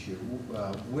testing issue,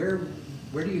 where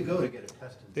do you go to get a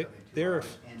test in 72 hours?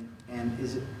 And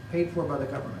is it paid for by the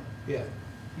government? Yeah.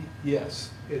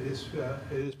 Yes, it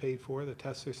is paid for. The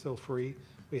tests are still free.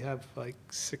 We have like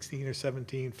 16 or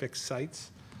 17 fixed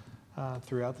sites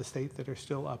throughout the state that are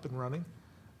still up and running,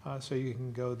 so you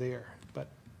can go there. But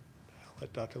I'll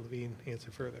let Dr. Levine answer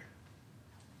further.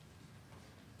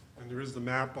 And there is the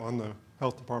map on the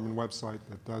Health Department website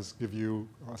that does give you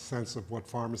a sense of what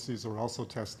pharmacies are also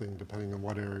testing, depending on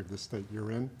what area of the state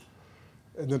you're in.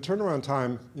 And the turnaround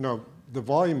time, you know, the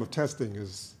volume of testing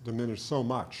is diminished so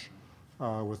much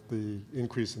with the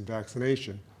increase in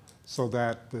vaccination, so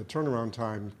that the turnaround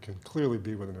time can clearly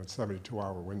be within a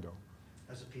 72-hour window.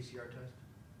 As a PCR test?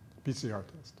 PCR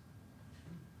test.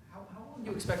 How long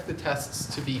do you expect the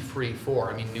tests to be free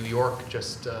for? I mean, New York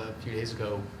just a few days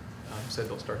ago said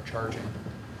they'll start charging.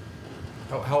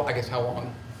 I guess how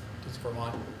long does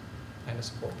Vermont kind of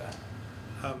support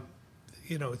that?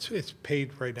 You know, it's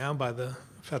paid right now by the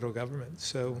federal government,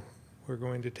 so we're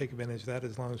going to take advantage of that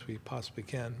as long as we possibly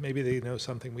can. Maybe they know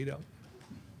something we don't.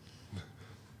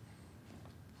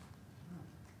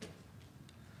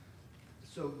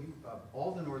 So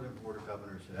all the northern border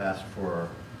governors have asked for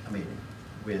a meeting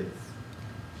with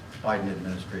Biden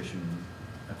administration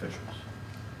officials,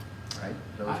 right? Is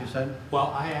that what you said? Well,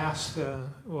 I asked,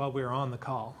 while we were on the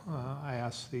call, I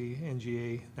asked the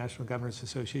NGA, National Governors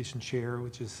Association Chair,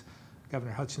 which is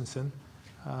Governor Hutchinson,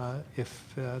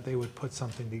 if they would put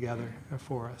something together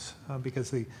for us.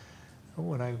 Because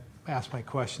when I asked my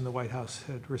question, the White House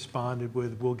had responded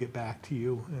with, "We'll get back to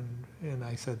you." And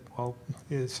I said, well,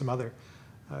 there's some other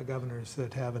governors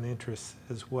that have an interest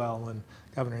as well. And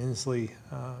Governor Inslee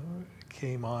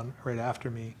came on right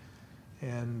after me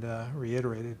and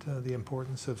reiterated the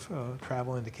importance of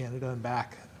travel into Canada and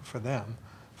back for them,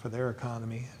 for their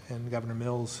economy. And Governor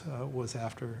Mills was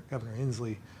after Governor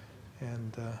Inslee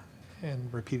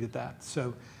and repeated that.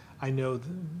 So I know,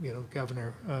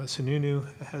 Governor Sununu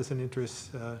has an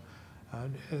interest.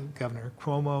 Governor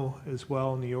Cuomo as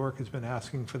well, New York has been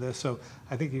asking for this. So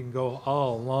I think you can go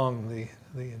all along the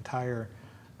entire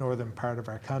northern part of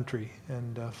our country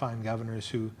and find governors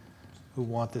who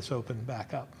want this open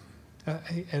back up.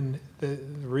 And the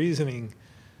reasoning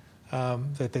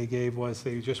that they gave was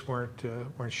they just weren't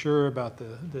sure about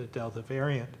the Delta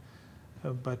variant.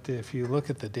 But if you look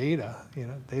at the data,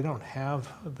 they don't have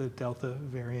the Delta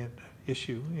variant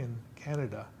issue in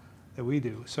Canada that we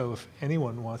do. So if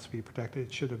anyone wants to be protected,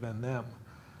 it should have been them.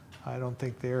 I don't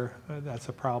think that's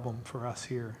a problem for us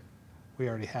here. We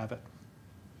already have it.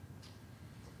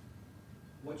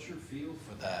 What's your feel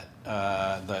for that?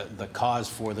 The cause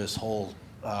for this whole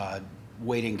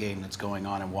waiting game that's going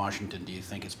on in Washington, do you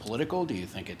think it's political? Do you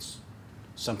think it's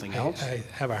something else? I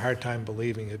have a hard time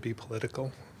believing it'd be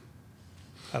political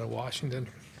out of Washington.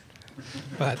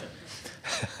 But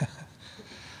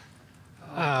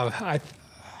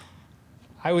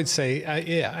I would say,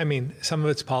 yeah, I mean, some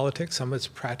of it's politics, some of it's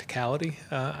practicality.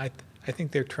 I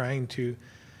think they're trying to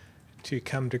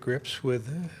come to grips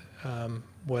with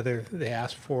whether they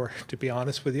ask for, to be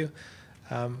honest with you,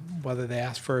 whether they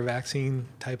ask for a vaccine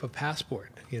type of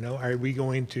passport. Are we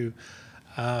going to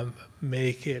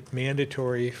make it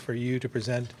mandatory for you to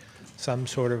present some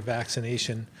sort of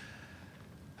vaccination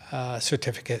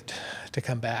certificate to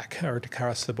come back or to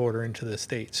cross the border into the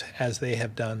States, as they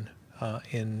have done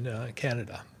in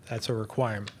Canada? That's a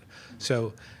requirement.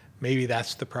 So maybe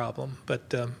that's the problem,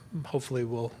 but hopefully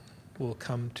we'll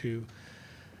come to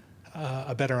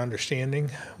a better understanding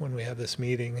when we have this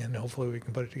meeting, and hopefully we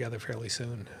can put it together fairly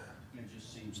soon. It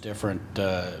just seems different.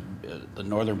 The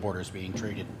northern border is being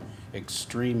treated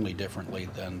extremely differently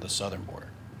than the southern border.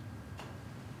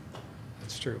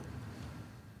 That's true.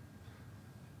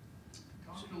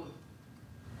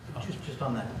 Just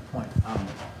on that point,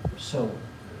 so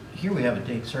here we have a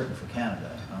date certain for Canada.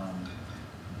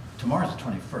 Tomorrow's the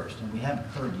 21st, and we haven't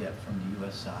heard yet from the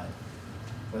U.S. side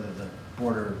whether the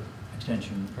border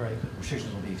extension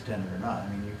restrictions will be extended or not. I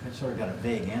mean, you sort of got a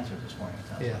vague answer this morning, it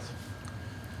sounds Yes.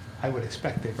 I would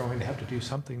expect they're going to have to do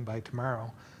something by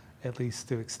tomorrow, at least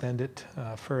to extend it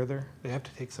further. They have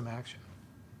to take some action.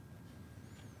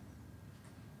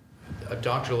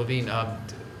 Dr. Levine,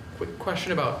 quick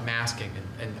question about masking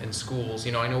in schools.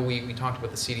 You know, I know we talked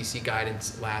about the CDC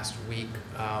guidance last week.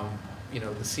 You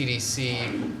know, the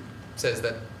CDC says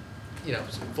that, you know,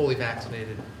 fully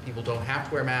vaccinated people don't have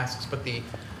to wear masks, but the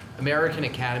American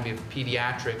Academy of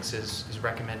Pediatrics is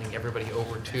recommending everybody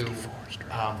over 2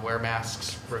 wear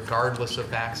masks regardless of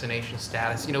vaccination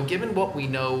status. You know, given what we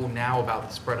know now about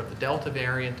the spread of the Delta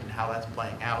variant and how that's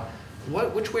playing out,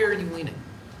 which way are you leaning?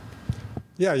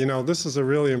 Yeah, you know, this is a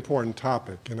really important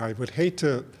topic, and I would hate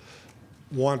to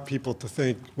want people to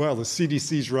think, well, the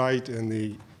CDC's right and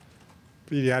the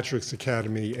Pediatrics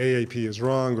Academy, AAP, is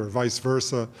wrong, or vice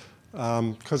versa,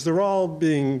 because they're all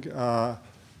being, I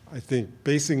think,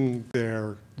 basing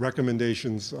their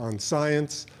recommendations on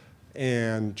science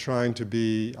and trying to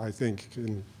be, I think,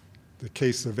 in the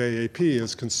case of AAP,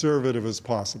 as conservative as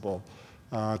possible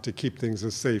to keep things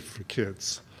as safe for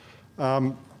kids.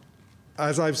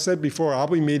 As I've said before, I'll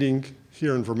be meeting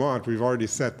here in Vermont. We've already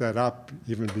set that up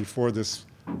even before this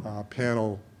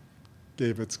panel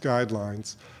gave its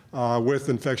guidelines, with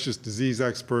infectious disease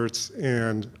experts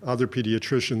and other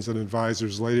pediatricians and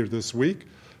advisors later this week,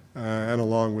 and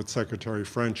along with Secretary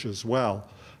French as well.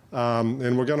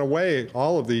 And we're going to weigh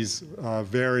all of these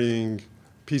varying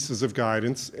pieces of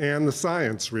guidance and the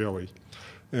science, really.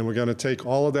 And we're going to take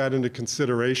all of that into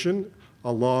consideration,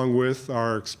 along with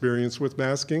our experience with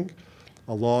masking,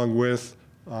 along with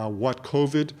what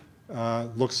COVID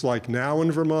looks like now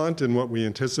in Vermont and what we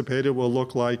anticipate it will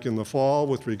look like in the fall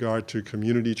with regard to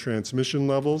community transmission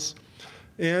levels.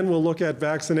 And we'll look at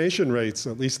vaccination rates,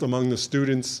 at least among the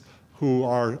students who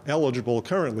are eligible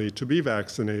currently to be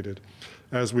vaccinated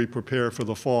as we prepare for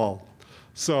the fall.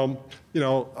 So, you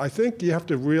know, I think you have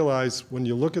to realize when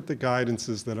you look at the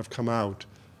guidances that have come out,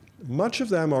 much of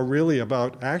them are really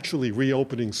about actually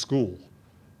reopening school,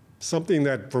 something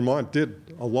that Vermont did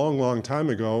a long, long time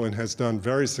ago and has done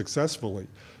very successfully.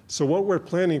 So what we're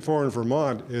planning for in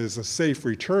Vermont is a safe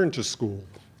return to school,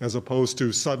 as opposed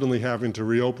to suddenly having to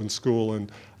reopen school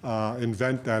and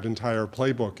invent that entire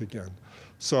playbook again.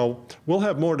 So we'll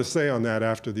have more to say on that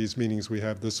after these meetings we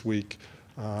have this week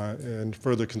and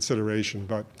further consideration.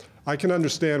 But I can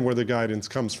understand where the guidance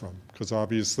comes from, because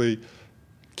obviously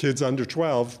kids under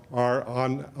 12 are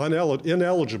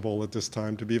ineligible at this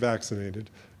time to be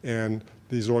vaccinated, and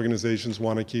these organizations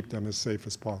want to keep them as safe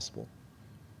as possible.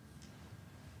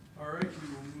 All right, we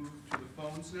will move to the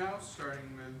phones now, starting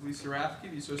with Lisa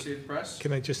Rathke, the Associated Press.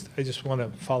 Can I just want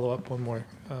to follow up one more,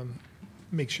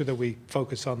 make sure that we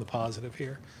focus on the positive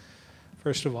here.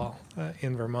 First of all,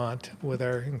 in Vermont, with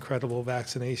our incredible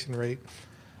vaccination rate,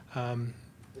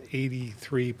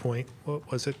 83 point,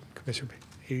 what was it, Commissioner?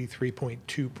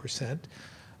 83.2%,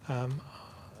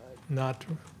 not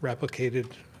replicated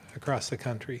across the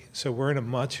country. So we're in a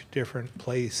much different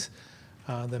place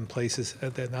than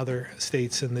other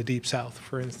states in the Deep South,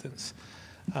 for instance.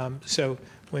 So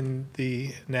when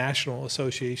the National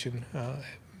Association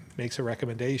makes a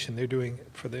recommendation, they're doing it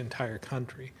for the entire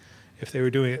country. If they were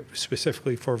doing it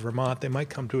specifically for Vermont, they might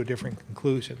come to a different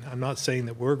conclusion. I'm not saying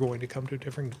that we're going to come to a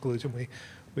different conclusion.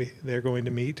 They're going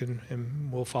to meet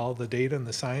and we'll follow the data and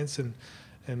the science and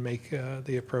make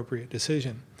the appropriate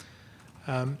decision.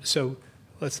 So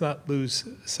let's not lose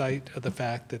sight of the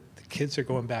fact that the kids are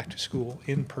going back to school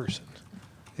in person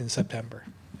in September.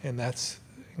 And that's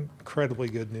incredibly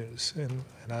good news. And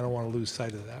I don't want to lose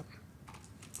sight of that.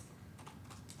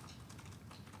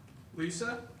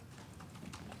 Lisa?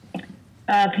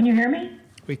 Can you hear me?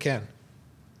 We can.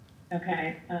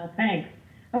 Okay, thanks.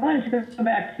 I wanted to go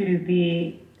back to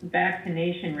the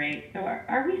vaccination rate. So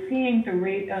are we seeing the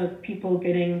rate of people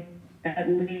getting at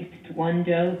least one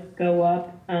dose go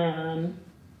up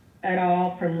at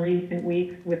all from recent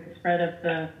weeks with the spread of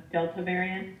the Delta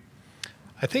variant?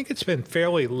 I think it's been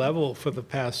fairly level for the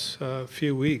past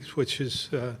few weeks, which has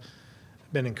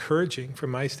been encouraging from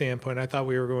my standpoint. I thought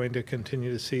we were going to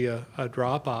continue to see a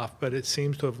drop off, but it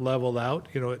seems to have leveled out.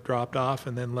 You know, it dropped off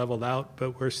and then leveled out,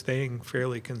 but we're staying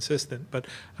fairly consistent. But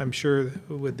I'm sure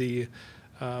with the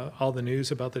all the news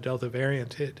about the Delta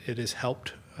variant, it has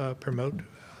helped promote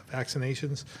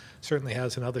vaccinations. Certainly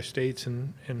has in other states,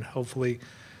 and hopefully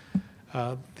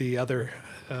the other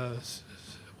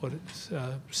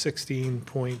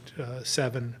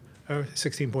 16.7 or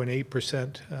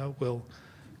 16.8% will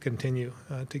continue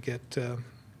to get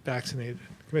vaccinated.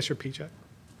 Commissioner Pieciak.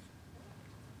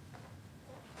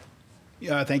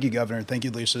 Yeah, thank you, Governor. Thank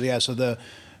you, Lisa. Yeah, so the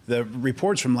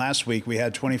reports from last week, we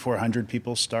had 2,400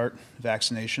 people start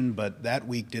vaccination, but that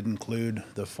week did include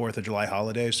the 4th of July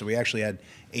holiday. So we actually had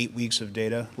 8 weeks of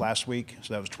data last week,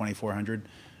 so that was 2,400.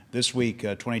 This week,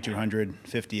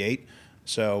 2,258.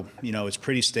 So, you know, it's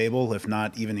pretty stable, if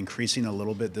not even increasing a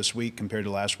little bit this week compared to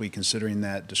last week, considering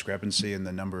that discrepancy in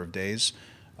the number of days.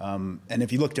 And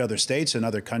if you look to other states and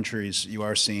other countries, you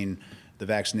are seeing the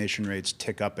vaccination rates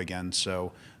tick up again.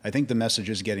 So I think the message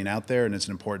is getting out there, and it's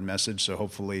an important message. So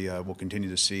hopefully we'll continue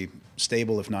to see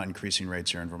stable, if not increasing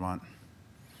rates here in Vermont.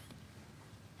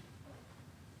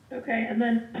 Okay, and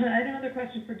then I had another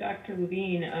question for Dr.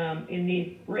 Levine. In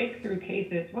these breakthrough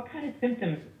cases, what kind of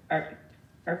symptoms are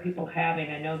people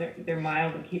having? I know they're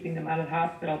mild and keeping them out of the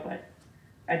hospital, but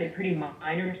are they pretty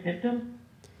minor symptoms?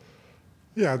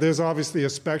 Yeah, there's obviously a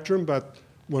spectrum, but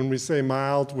when we say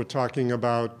mild, we're talking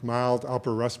about mild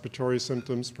upper respiratory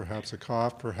symptoms, perhaps a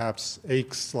cough, perhaps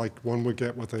aches like one would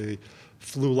get with a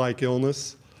flu-like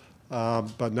illness,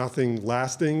 but nothing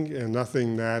lasting and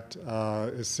nothing that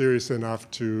is serious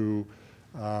enough to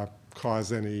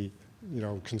cause any,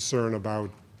 concern about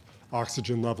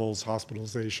oxygen levels,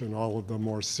 hospitalization, all of the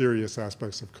more serious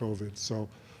aspects of COVID. So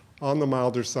on the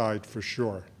milder side, for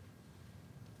sure.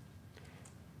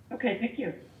 Okay, thank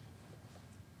you.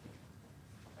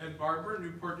 Ed Barber,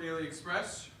 Newport Daily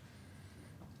Express.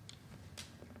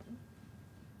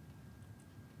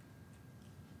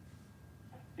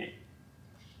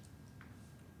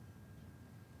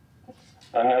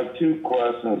 I have two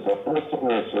questions. The first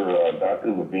one is for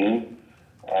Dr. Levine.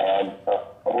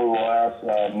 Over the last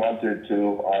month or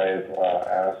two, I've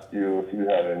asked you if you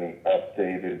had any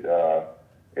updated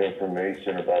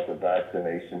information about the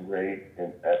vaccination rate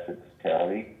in Essex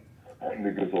County,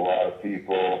 because a lot of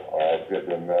people get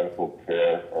their medical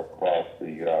care across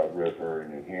the river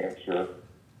in New Hampshire.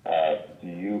 Do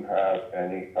you have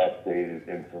any updated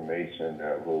information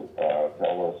that will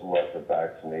tell us what the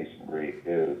vaccination rate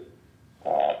is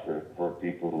for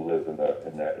people who live in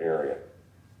that area?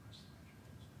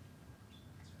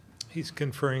 He's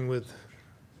conferring with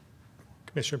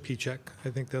Commissioner Pieciak. I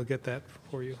think they'll get that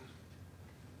for you.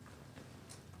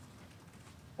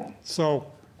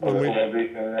 So, when we,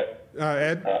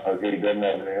 Ed? Okay, you don't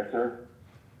have an answer?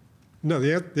 No,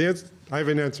 the answer, I have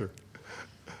an answer.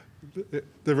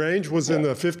 The range was in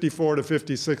the 54 to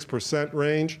 56%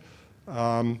 range,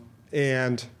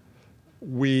 and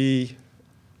we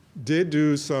did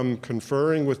do some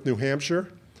conferring with New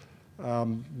Hampshire.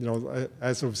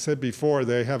 As I've said before,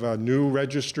 they have a new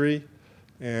registry,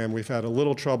 and we've had a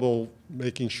little trouble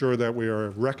making sure that we are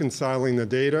reconciling the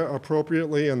data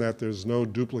appropriately and that there's no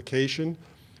duplication.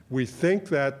 We think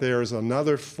that there's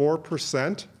another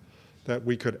 4% that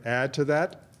we could add to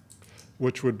that,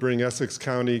 which would bring Essex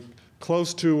County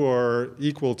close to or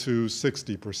equal to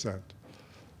 60%.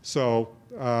 So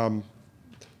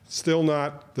still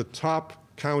not the top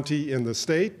county in the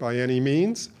state by any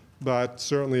means, but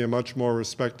certainly a much more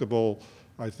respectable,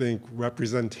 I think,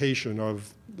 representation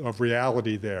of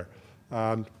reality there.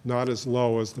 Not as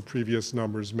low as the previous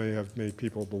numbers may have made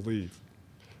people believe.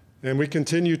 And we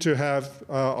continue to have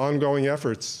ongoing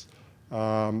efforts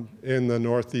in the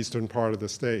northeastern part of the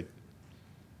state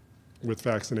with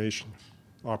vaccination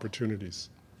opportunities.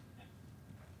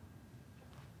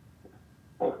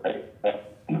 Okay,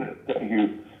 thank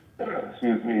you.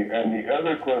 Excuse me. And the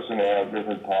other question I have,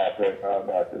 different topic,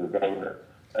 back to the governor.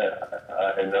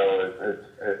 I know it's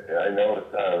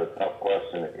kind of a tough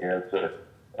question to answer,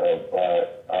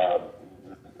 but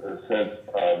since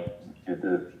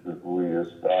we have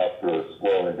stopped or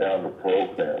slowing down the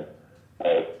program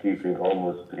of keeping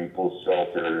homeless people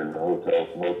sheltered in hotels,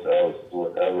 motels,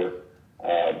 whatever,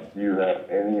 do you have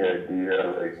any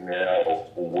idea right now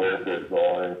where they're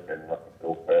going and at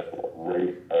what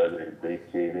rate are they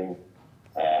vacating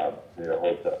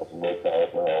hotels, motels,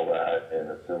 and all that,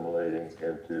 and assimilating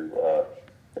into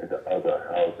other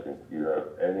housing? Do you have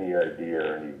any idea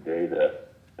or any data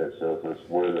that shows us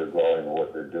where they're going and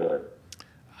what they're doing?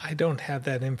 I don't have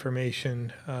that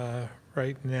information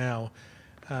right now,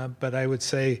 but I would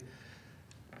say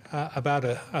about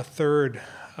a third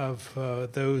of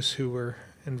those who were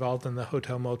involved in the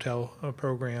hotel motel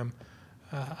program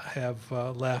have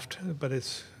left,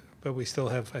 but we still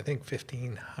have, I think,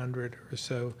 1,500 or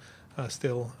so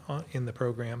still in the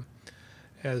program.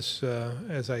 As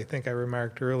I think I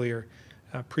remarked earlier,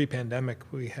 pre-pandemic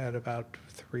we had about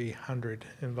 300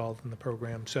 involved in the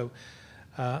program. So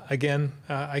again,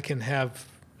 I can have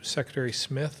Secretary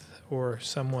Smith or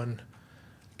someone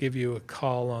give you a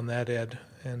call on that, Ed,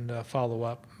 and follow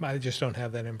up. I just don't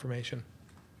have that information.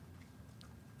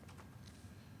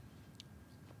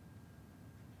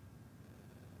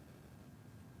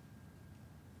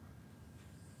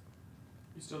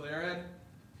 You still there, Ed?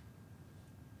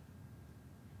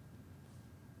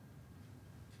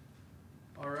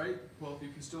 All right, well, if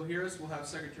you can still hear us, we'll have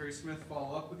Secretary Smith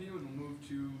follow up with you, and we'll move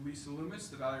to Lisa Loomis,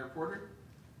 the Valley Reporter.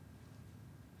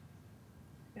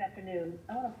 Good afternoon.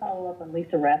 I want to follow up on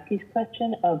Lisa Rafke's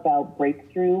question about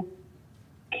breakthrough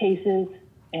cases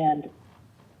and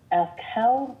ask,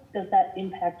 how does that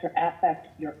impact or affect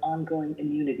your ongoing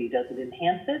immunity? Does it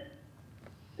enhance it?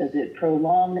 Does it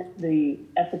prolong the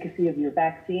efficacy of your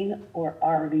vaccine, or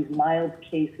are these mild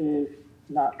cases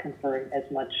not conferring as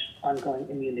much ongoing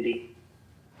immunity?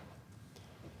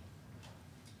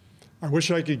 I wish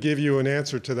I could give you an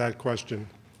answer to that question.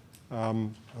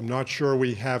 I'm not sure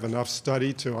we have enough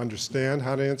study to understand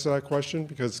how to answer that question,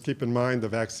 because keep in mind the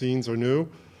vaccines are new.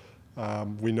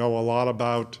 We know a lot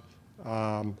about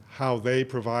how they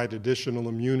provide additional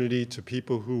immunity to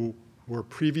people who were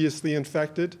previously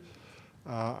infected.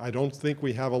 I don't think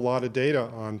we have a lot of data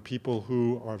on people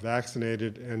who are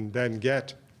vaccinated and then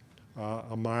get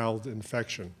a mild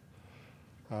infection.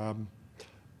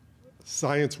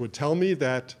 Science would tell me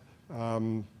that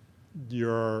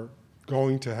you're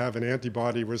going to have an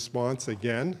antibody response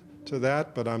again to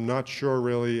that, but I'm not sure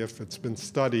really if it's been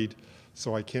studied,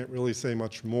 so I can't really say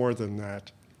much more than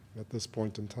that at this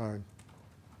point in time.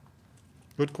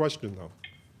 Good question, though.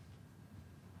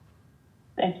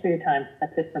 Thanks for your time.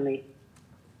 That's it for me.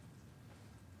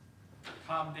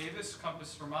 Tom Davis,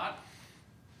 Compass Vermont.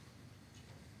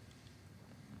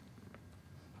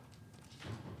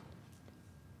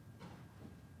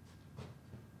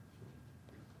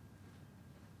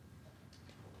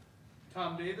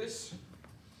 Tom Davis.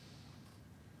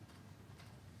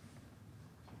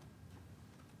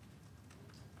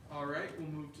 All right, we'll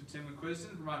move to Tim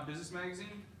McQuiston, Vermont Business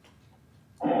Magazine.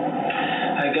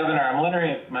 Hi, Governor. I'm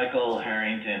wondering if Michael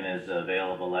Harrington is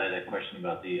available. I had a question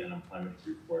about the unemployment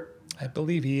report. I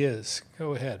believe he is.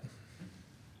 Go ahead.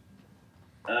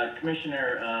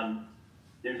 Commissioner,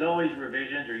 there's always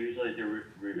revisions, or usually there are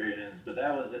revisions, but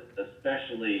that was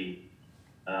especially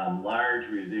large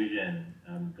revision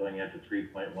going up to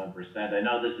 3.1%. I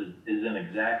know this isn't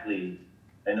exactly,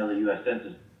 I know the U.S.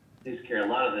 Census takes care of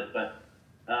a lot of this, but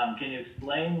can you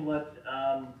explain what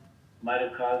might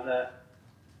have caused that?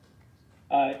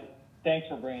 Thanks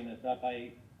for bringing this up.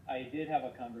 I did have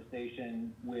a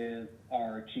conversation with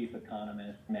our chief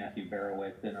economist, Matthew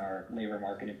Barowitz, in our Labor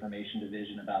Market Information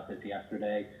Division about this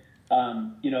yesterday.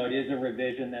 You know, it is a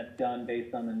revision that's done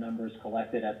based on the numbers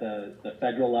collected at the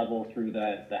federal level through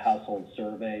the household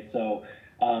survey. So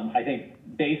I think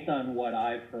based on what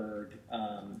I've heard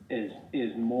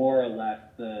is more or less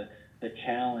the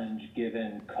challenge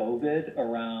given COVID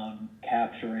around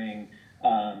capturing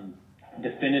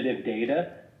definitive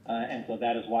data. And so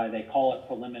that is why they call it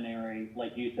preliminary.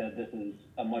 Like you said, this is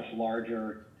a much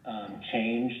larger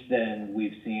change than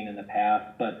we've seen in the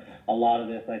past. But a lot of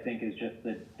this, I think, is just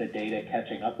the data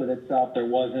catching up with itself. There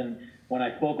wasn't, when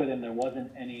I spoke with him, there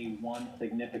wasn't any one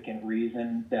significant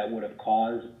reason that would have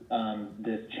caused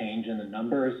this change in the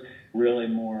numbers. Really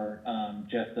more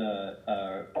just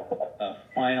a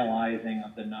finalizing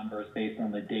of the numbers based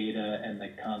on the data and the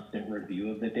constant review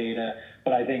of the data.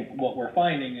 But I think what we're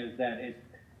finding is that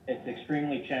it's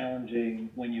extremely challenging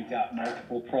when you've got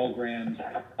multiple programs,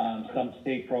 some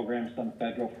state programs, some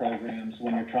federal programs,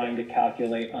 when you're trying to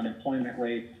calculate unemployment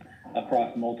rates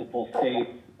across multiple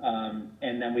states.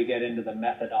 And then we get into the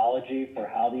methodology for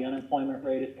how the unemployment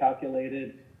rate is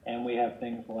calculated. And we have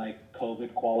things like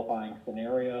COVID qualifying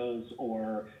scenarios,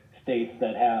 or states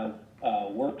that have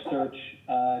work search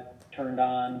turned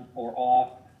on or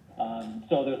off.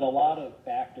 So there's a lot of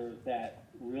factors that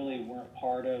really weren't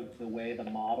part of the way the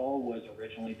model was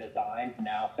originally designed,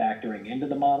 now factoring into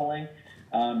the modeling.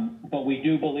 But we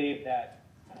do believe that,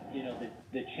 you know,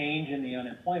 the change in the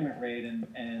unemployment rate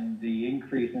and the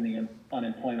increase in the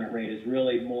unemployment rate is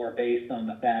really more based on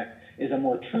the fact, is a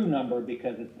more true number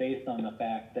because it's based on the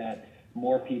fact that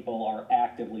more people are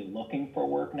actively looking for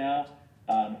work now.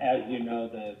 As you know,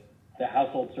 the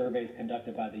household survey is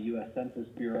conducted by the U.S. Census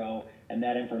Bureau, and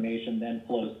that information then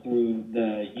flows through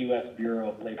the U.S.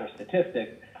 Bureau of Labor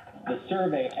Statistics. The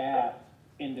survey asks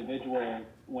individuals,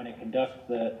 when it conducts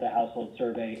the household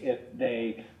survey, if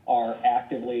they are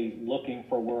actively looking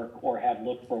for work or have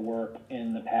looked for work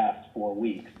in the past 4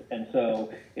 weeks. And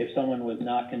so if someone was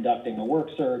not conducting a work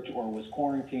search or was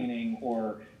quarantining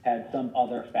or had some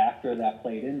other factor that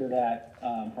played into that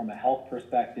from a health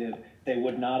perspective, they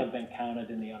would not have been counted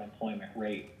in the unemployment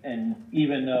rate. And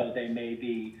even though they may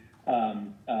be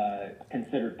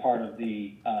considered part of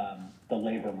the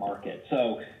labor market.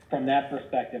 So from that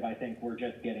perspective, I think we're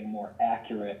just getting more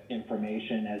accurate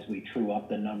information as we true up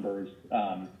the numbers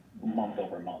month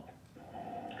over month.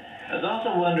 I was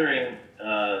also wondering,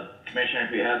 Commissioner,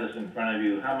 if you have this in front of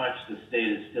you, how much the state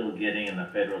is still getting in the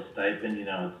federal stipend. You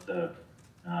know, it's the,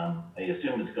 I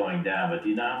assume it's going down, but do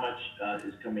you know how much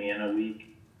is coming in a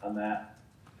week on that?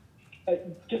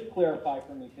 Just clarify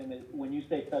for me, Tim, when you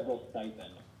say federal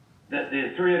stipend.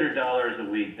 The $300 a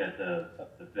week that the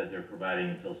feds are providing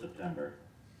until September.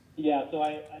 Yeah, so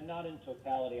I'm not in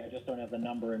totality. I just don't have the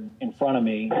number in front of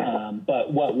me.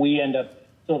 But what we end up,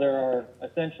 so there are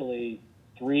essentially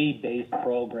 3 base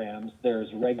programs.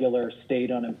 There's regular state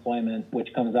unemployment,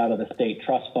 which comes out of the state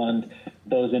trust fund.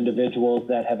 Those individuals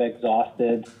that have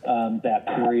exhausted that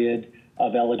period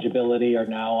of eligibility are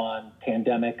now on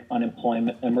pandemic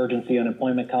unemployment, emergency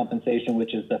unemployment compensation,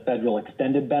 which is the federal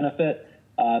extended benefit.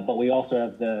 But we also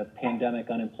have the pandemic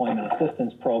unemployment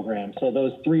assistance program. So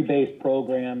those 3 base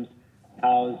programs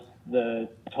house the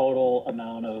total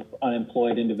amount of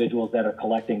unemployed individuals that are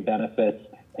collecting benefits,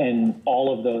 and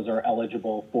all of those are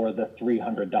eligible for the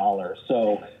 $300.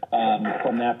 So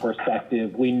from that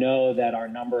perspective, we know that our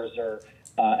numbers are,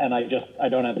 and I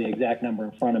don't have the exact number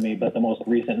in front of me, but the most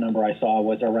recent number I saw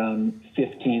was around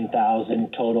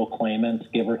 15,000 total claimants,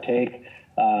 give or take.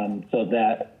 So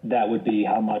that would be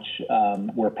how much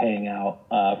we're paying out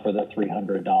for the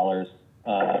 $300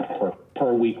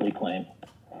 per weekly claim.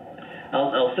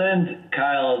 I'll send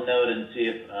Kyle a note and see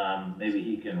if maybe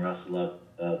he can rustle up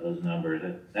those numbers.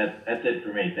 That's it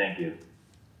for me. Thank you.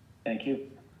 Thank you.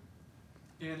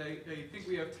 And I think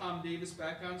we have Tom Davis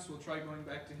back on, so we'll try going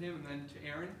back to him and then to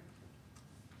Aaron.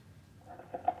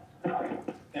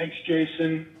 Thanks,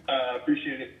 Jason.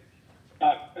 Appreciate it.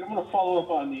 I want to follow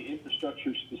up on the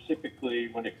infrastructure specifically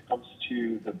when it comes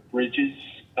to the bridges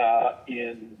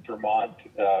in Vermont.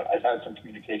 I've had some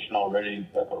communication already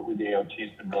with the AOT.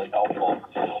 It's been really helpful.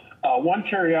 One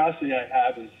curiosity I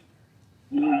have is,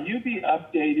 will you be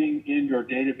updating in your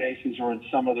databases or in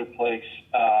some other place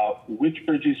which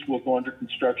bridges will go under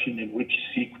construction in which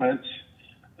sequence?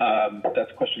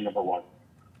 That's question number 1.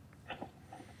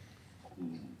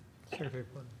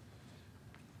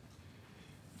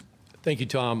 Thank you,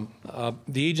 Tom.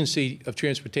 The Agency of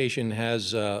Transportation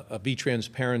has a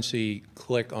V-Transparency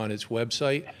click on its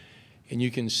website, and you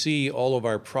can see all of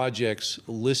our projects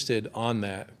listed on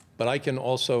that. But I can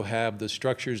also have the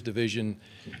Structures Division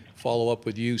follow up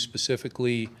with you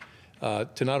specifically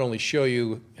to not only show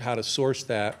you how to source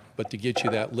that, but to get you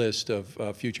that list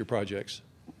of future projects.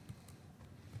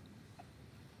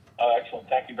 Excellent.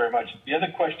 Thank you very much. The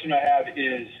other question I have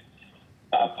is,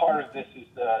 part of this is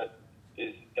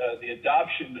the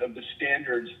adoption of the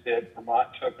standards that Vermont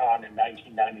took on in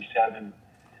 1997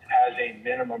 has a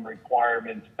minimum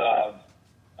requirement of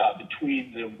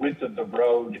between the width of the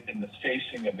road and the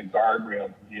spacing of the guardrail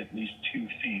to be at least 2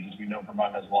 feet. As we know,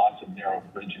 Vermont has lots of narrow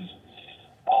bridges.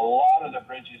 A lot of the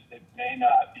bridges that may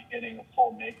not be getting a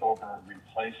full makeover or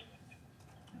replacement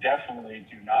definitely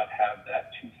do not have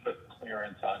that 2-foot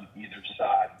clearance on either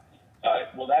side.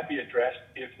 Will that be addressed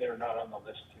if they're not on the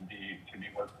list to be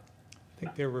worked? I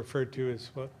think they're referred to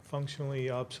as what, functionally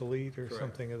obsolete or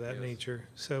something of that nature.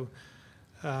 So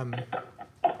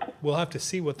we'll have to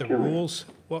see what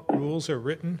what rules are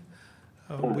written.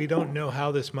 We don't know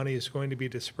how this money is going to be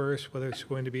dispersed, whether it's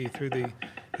going to be through the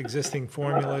existing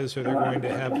formulas or they're going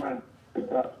to have.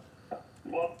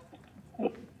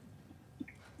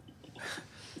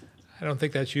 I don't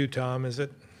think that's you, Tom, is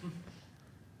it?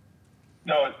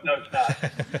 No, it's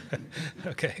not.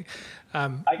 Okay.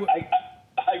 I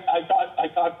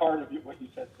got part of what you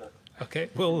said, sir. Okay,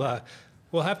 we'll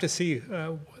have to see.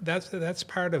 That's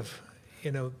part of,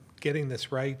 getting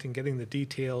this right and getting the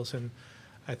details, and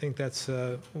I think that's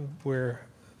where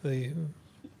the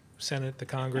Senate, the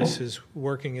Congress is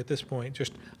working at this point,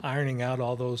 just ironing out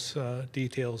all those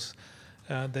details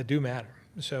that do matter.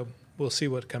 So we'll see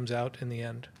what comes out in the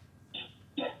end.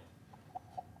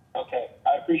 Okay,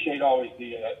 I appreciate always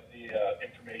the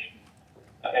information.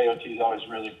 AOT is always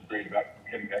really great about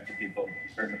getting back to people.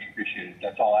 Very much appreciated.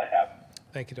 That's all I have.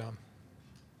 Thank you, Tom.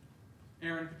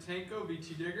 Aaron Patenko,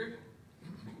 VT Digger.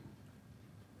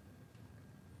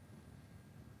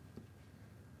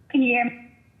 Can you hear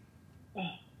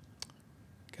me?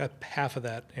 Got half of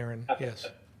that, Aaron. Yes.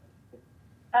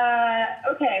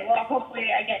 Okay, well, hopefully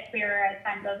I get clearer as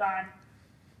time goes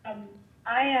on.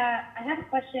 I have a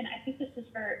question. I think this is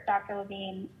for Dr.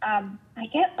 Levine. I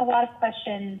get a lot of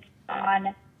questions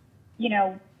on,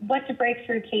 what do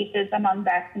breakthrough cases among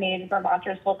vaccinated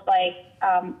Vermonters look like?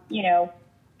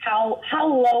 How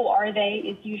low are they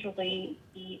is usually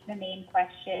the main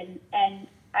question. And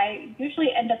I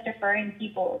usually end up deferring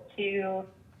people to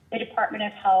the Department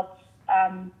of Health's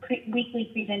weekly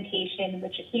presentation,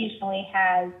 which occasionally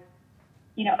has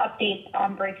updates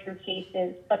on breakthrough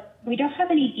cases, but we don't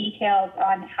have any details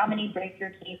on how many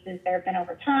breakthrough cases there have been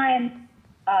over time,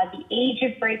 the age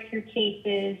of breakthrough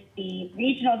cases, the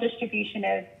regional distribution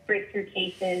of breakthrough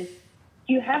cases.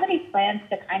 Do you have any plans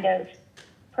to kind of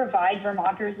provide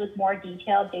Vermonters with more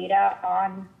detailed data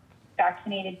on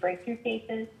vaccinated breakthrough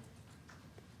cases?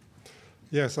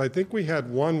 Yes, I think we had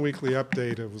one weekly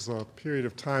update. It was a period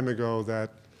of time ago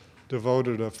that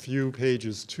devoted a few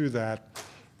pages to that,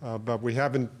 but we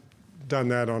haven't done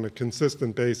that on a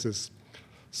consistent basis.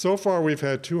 So far, we've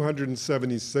had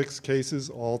 276 cases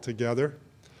altogether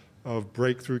of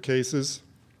breakthrough cases.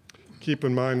 Keep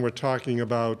in mind, we're talking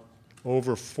about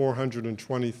over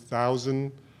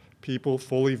 420,000 people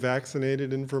fully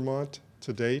vaccinated in Vermont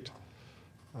to date.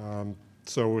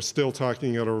 So we're still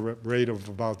talking at a rate of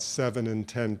about 7 in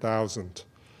 10,000.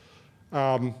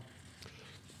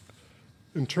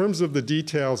 In terms of the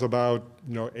details about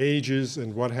ages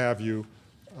and what have you,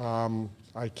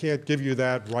 I can't give you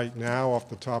that right now off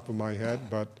the top of my head,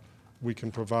 but we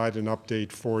can provide an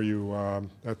update for you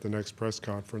at the next press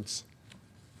conference.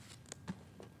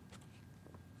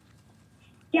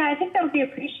 Yeah, I think that would be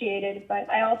appreciated, but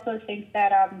I also think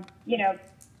that,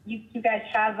 you guys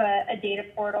have a data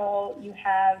portal, you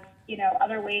have,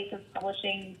 other ways of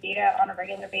publishing data on a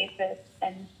regular basis,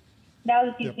 and now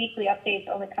that these weekly updates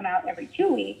only come out every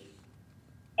 2 weeks,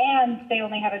 and they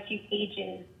only have a few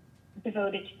pages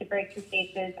devoted to the breakthrough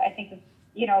cases, I think,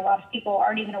 a lot of people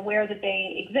aren't even aware that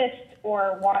they exist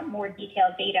or want more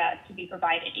detailed data to be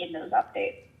provided in those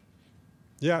updates.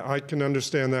 Yeah, I can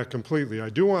understand that completely. I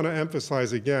do want to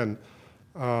emphasize again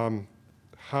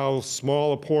how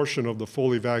small a portion of the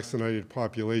fully vaccinated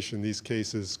population these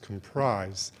cases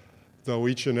comprise, though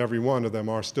each and every one of them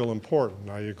are still important,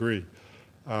 I agree.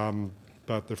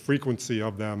 But the frequency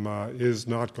of them is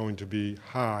not going to be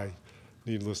high,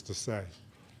 needless to say.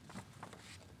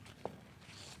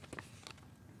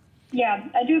 Yeah,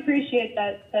 I do appreciate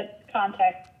that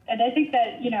context. And I think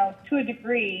that, to a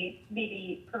degree,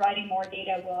 maybe providing more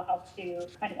data will help to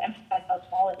kind of emphasize how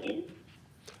small it is.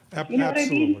 You know Absolutely. what I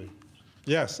mean?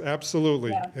 Yes,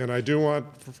 absolutely. Yeah. And I do want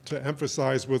to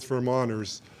emphasize with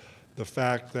Vermonters the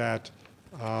fact that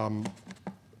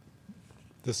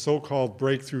the so-called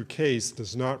breakthrough case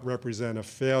does not represent a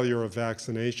failure of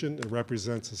vaccination. It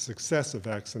represents a success of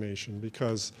vaccination,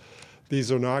 because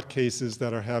these are not cases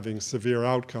that are having severe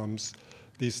outcomes.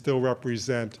 These still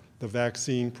represent the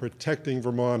vaccine protecting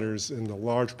Vermonters, in the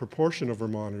large proportion of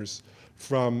Vermonters,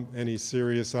 from any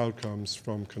serious outcomes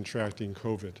from contracting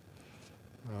COVID.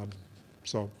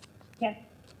 Yes.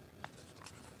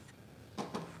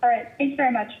 All right. Thanks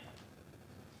very much.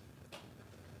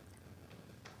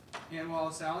 Ann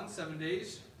Wallace Allen, 7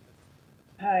 days.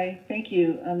 Hi, thank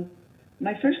you.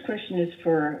 My first question is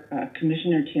for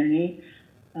Commissioner Tierney.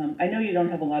 I know you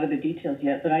don't have a lot of the details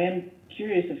yet, but I am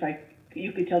curious if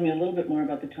you could tell me a little bit more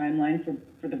about the timeline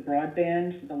for the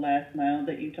broadband, for the last mile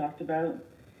that you talked about,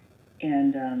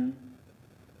 and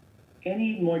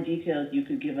any more details you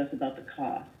could give us about the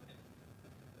cost.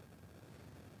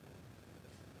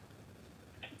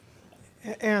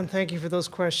 Anne, thank you for those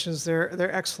questions.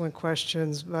 They're excellent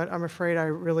questions, but I'm afraid I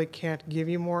really can't give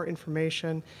you more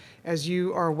information. As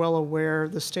you are well aware,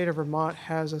 the state of Vermont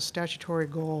has a statutory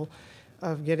goal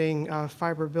of getting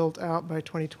fiber built out by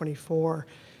 2024,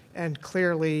 and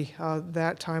clearly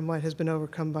that timeline has been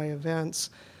overcome by events.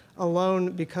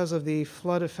 Alone, because of the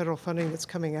flood of federal funding that's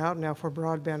coming out now for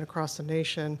broadband across the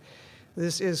nation,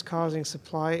 this is causing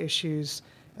supply issues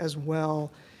as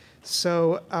well.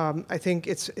 So I think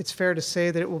it's fair to say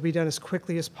that it will be done as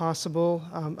quickly as possible.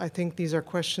 I think these are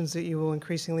questions that you will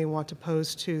increasingly want to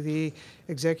pose to the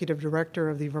executive director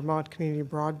of the Vermont Community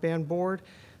Broadband Board,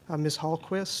 Ms.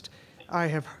 Hallquist. I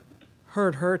have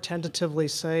heard her tentatively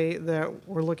say that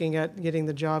we're looking at getting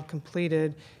the job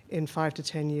completed in 5 to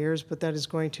 10 years, but that is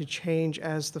going to change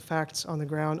as the facts on the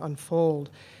ground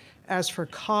unfold. As for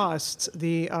costs,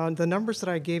 the numbers that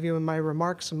I gave you in my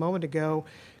remarks a moment ago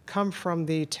come from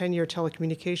the 10-year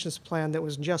telecommunications plan that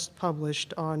was just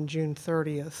published on June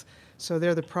 30th. So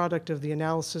they're the product of the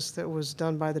analysis that was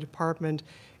done by the department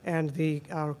and the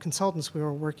consultants we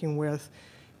were working with.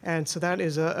 And so that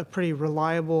is a pretty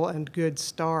reliable and good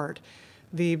start.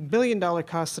 The billion-dollar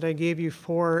cost that I gave you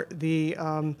for the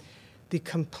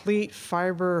complete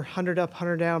fiber 100 up,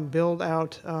 100 down build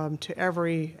out to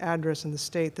every address in the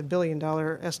state, the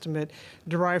billion-dollar estimate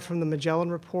derived from the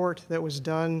Magellan report that was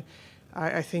done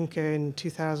I think in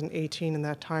 2018 in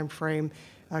that time frame,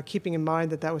 keeping in mind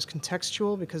that that was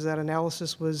contextual because that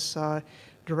analysis was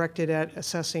directed at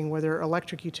assessing whether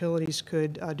electric utilities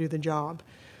could do the job.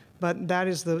 But that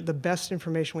is the best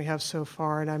information we have so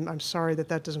far, and I'm sorry that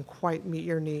that doesn't quite meet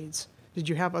your needs. Did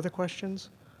you have other questions?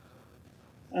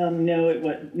 No,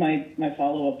 my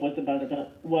follow-up was about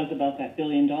that $1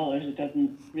 billion. It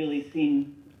doesn't really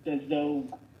seem as though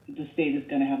the state is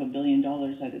going to have $1 billion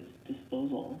at its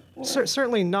disposal.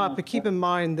 Certainly not, but keep in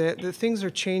mind that things are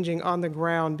changing on the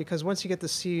ground, because once you get the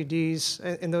CUDs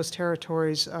in those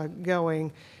territories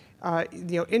going,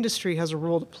 industry has a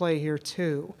role to play here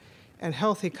too, and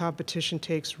healthy competition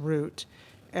takes root.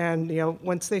 And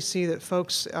once they see that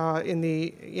folks in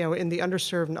the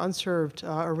underserved and unserved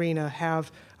arena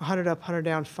have 100 up, 100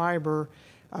 down fiber,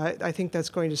 I think that's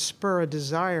going to spur a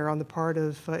desire on the part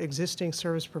of existing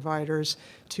service providers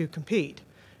to compete.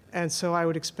 And so I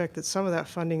would expect that some of that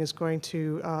funding is going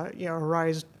to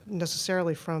arise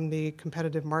necessarily from the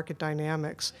competitive market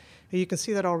dynamics. You can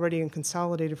see that already in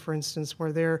Consolidated, for instance,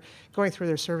 where they're going through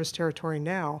their service territory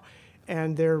now,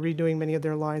 and they're redoing many of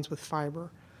their lines with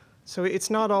fiber. So it's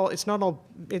a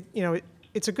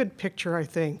good picture, I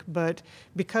think, but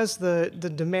because the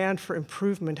demand for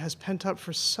improvement has pent up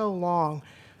for so long,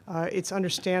 it's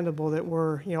understandable that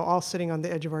we're all sitting on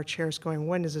the edge of our chairs going,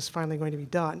 when is this finally going to be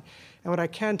done? And what I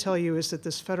can tell you is that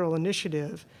this federal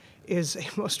initiative is a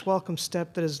most welcome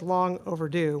step that is long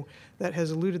overdue, that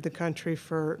has eluded the country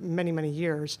for many, many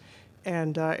years,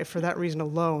 and for that reason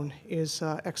alone is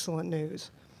excellent news.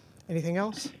 Anything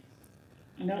else?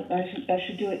 No, that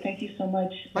should do it. Thank you so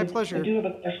much. My pleasure. I do have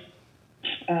a question.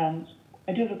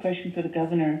 I do have a question for the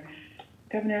governor.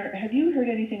 Governor, have you heard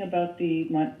anything about the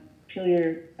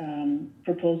Montpelier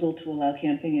proposal to allow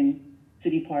camping in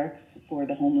city parks for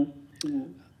the homeless who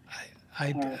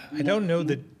I don't know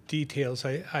the details.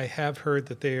 I have heard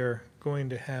that they are going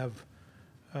to have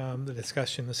the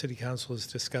discussion. The city council is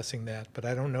discussing that, but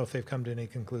I don't know if they've come to any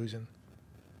conclusion.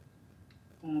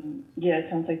 Yeah, it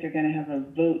sounds like they're going to have a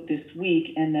vote this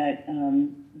week, and that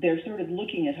they're sort of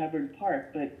looking at Hubbard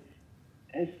Park, but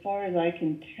as far as I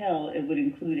can tell, it would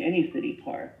include any city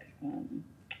park.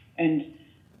 And,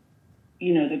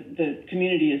 the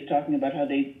community is talking about how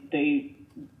they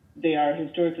are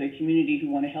historically a community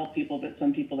who want to help people, but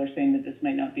some people are saying that this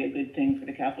might not be a good thing for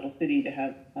the capital city to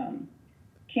have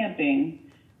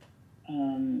camping.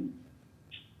 And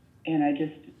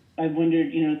I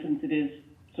wondered, since it is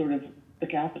sort of the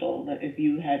capital, that if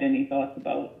you had any thoughts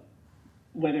about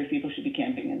whether people should be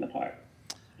camping in the park.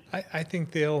 I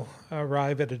think they'll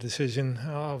arrive at a decision,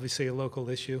 obviously a local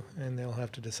issue, and they'll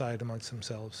have to decide amongst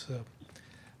themselves. So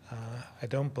I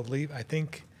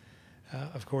think,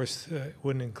 of course, it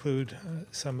wouldn't include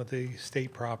some of the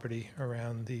state property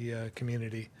around the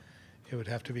community. It would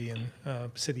have to be in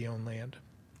city-owned land.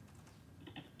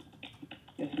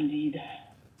 Yes, indeed.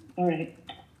 All right,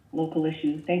 local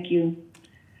issue. Thank you.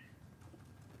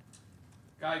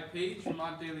 Guy Page,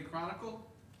 Vermont Daily Chronicle.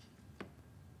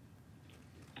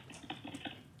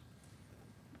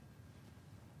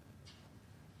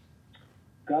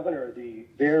 Governor, the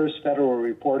VAERS federal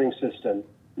reporting system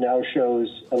now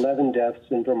shows 11 deaths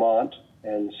in Vermont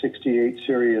and 68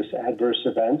 serious adverse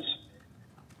events.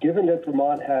 Given that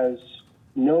Vermont has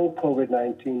no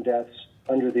COVID-19 deaths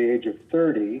under the age of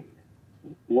 30,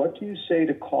 what do you say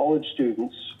to college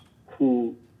students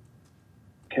who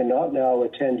cannot now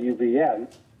attend UVM,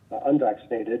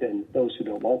 unvaccinated, and those who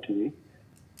don't want to be,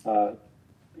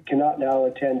 cannot now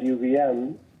attend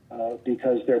UVM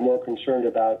because they're more concerned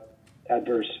about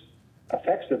adverse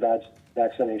effects of that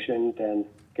vaccination than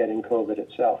getting COVID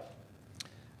itself?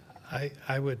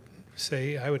 I would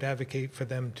say I would advocate for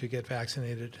them to get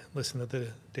vaccinated, listen to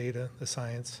the data, the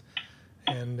science,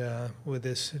 and with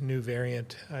this new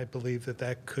variant, I believe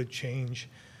that could change.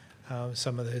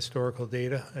 Some of the historical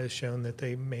data has shown that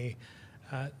they may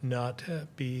not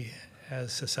be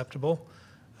as susceptible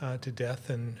to death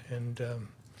and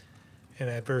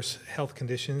adverse health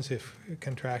conditions if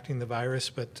contracting the virus,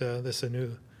 but this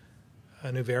is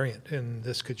a new variant, and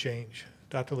this could change.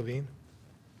 Dr. Levine?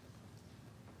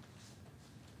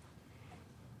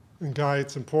 And Guy,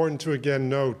 it's important to again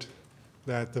note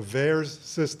that the VAERS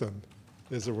system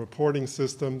is a reporting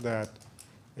system that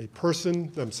a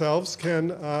person themselves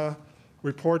can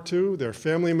report to, their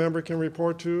family member can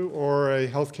report to, or a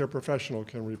healthcare professional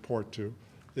can report to.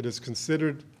 It is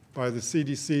considered by the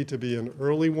CDC to be an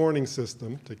early warning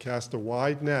system to cast a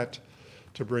wide net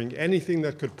to bring anything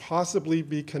that could possibly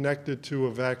be connected to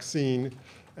a vaccine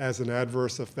as an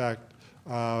adverse effect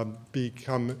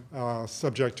become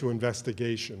subject to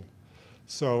investigation.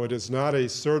 So it is not a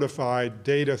certified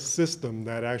data system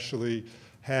that actually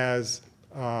has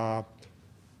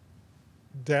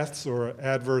deaths or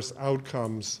adverse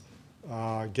outcomes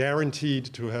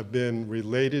guaranteed to have been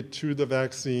related to the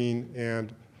vaccine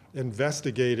and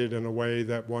investigated in a way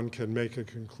that one can make a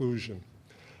conclusion.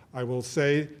 I will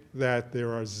say that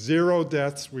there are 0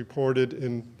 deaths reported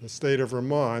in the state of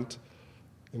Vermont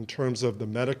in terms of the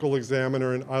medical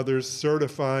examiner and others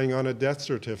certifying on a death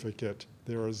certificate.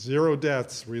 There are 0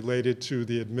 deaths related to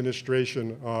the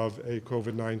administration of a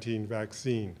COVID-19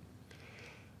 vaccine.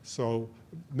 So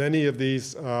many of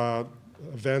these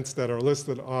events that are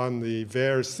listed on the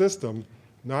VAERS system,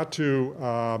 not to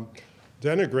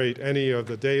denigrate any of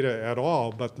the data at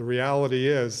all, but the reality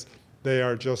is they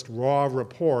are just raw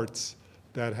reports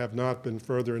that have not been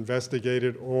further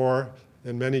investigated or,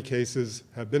 in many cases,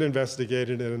 have been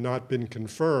investigated and have not been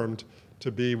confirmed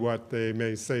to be what they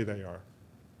may say they are.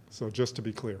 So just to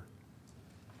be clear.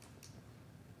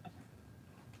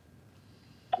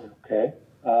 Okay,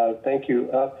 thank you.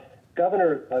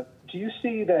 Governor, do you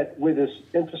see that with this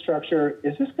infrastructure,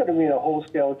 is this going to mean a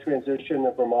whole-scale transition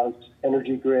of Vermont's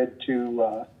energy grid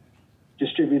to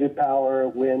distributed power,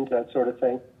 wind, that sort of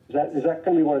thing? Is that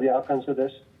going to be one of the outcomes of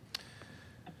this?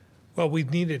 Well, we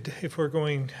needed, if we're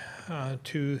going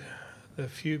to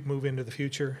move into the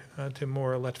future to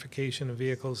more electrification of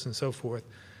vehicles and so forth,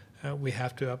 we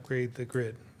have to upgrade the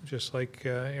grid, just like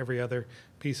every other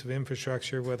piece of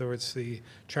infrastructure, whether it's the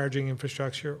charging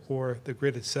infrastructure or the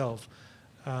grid itself.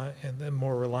 And then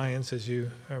more reliance, as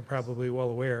you are probably well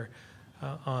aware,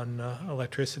 on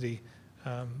electricity,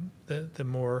 the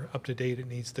more up-to-date it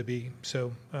needs to be.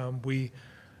 So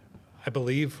I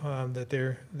believe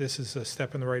that this is a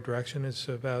step in the right direction. It's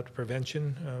about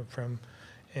prevention from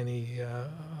any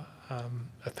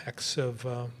effects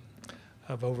of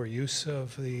overuse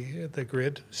of the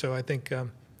grid. So I think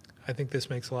this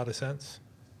makes a lot of sense.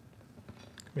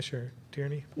 Commissioner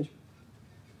Tierney.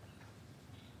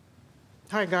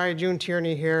 Hi, Guy. June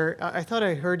Tierney here. I thought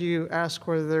I heard you ask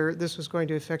whether this was going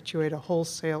to effectuate a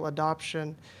wholesale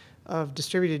adoption of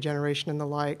distributed generation and the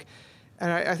like.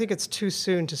 And I think it's too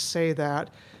soon to say that.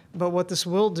 But what this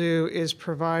will do is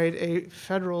provide a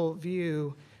federal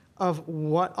view of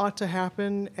what ought to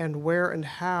happen and where and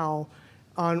how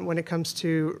when it comes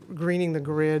to greening the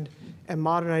grid and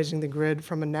modernizing the grid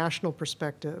from a national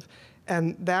perspective.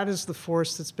 And that is the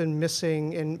force that's been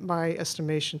missing in my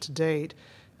estimation to date.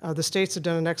 The states have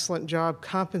done an excellent job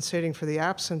compensating for the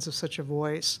absence of such a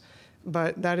voice,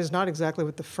 but that is not exactly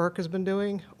what the FERC has been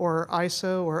doing, or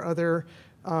ISO, or other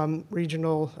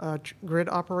regional grid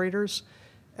operators.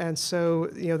 And so,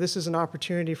 this is an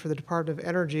opportunity for the Department of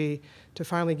Energy to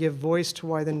finally give voice to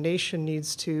why the nation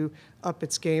needs to up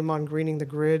its game on greening the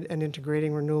grid and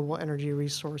integrating renewable energy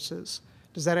resources.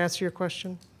 Does that answer your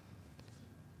question?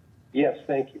 Yes,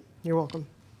 thank you. You're welcome.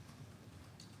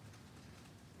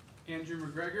 Andrew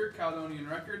McGregor, Caledonian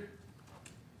Record.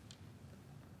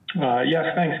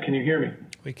 Yes, thanks. Can you hear me?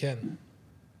 We can.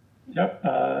 Yep.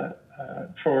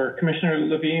 For Commissioner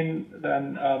Levine,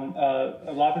 then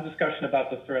a lot of discussion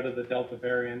about the threat of the Delta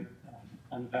variant,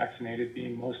 unvaccinated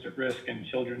being most at risk, and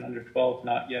children under 12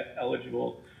 not yet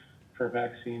eligible for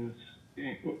vaccines.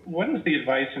 What is the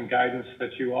advice and guidance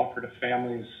that you offer to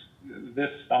families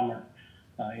this summer,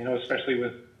 especially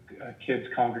with kids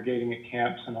congregating at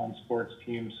camps and on sports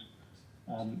teams?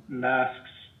 Masks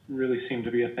really seem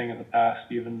to be a thing of the past,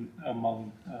 even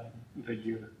among the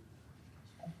youth.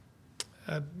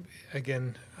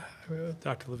 Again,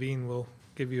 Dr. Levine will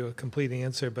give you a complete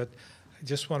answer, but I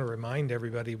just want to remind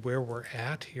everybody where we're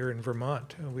at here in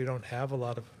Vermont. We don't have a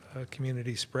lot of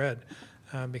community spread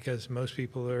because most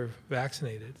people are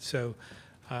vaccinated. So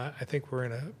I think we're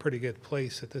in a pretty good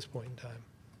place at this point in time.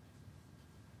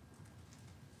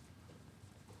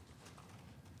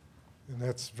 And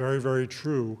that's very, very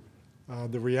true.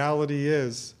 The reality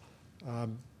is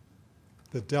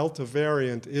the Delta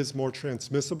variant is more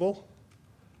transmissible,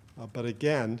 but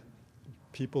again,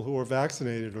 people who are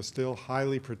vaccinated are still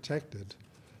highly protected.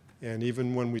 And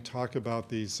even when we talk about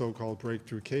these so-called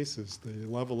breakthrough cases, the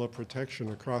level of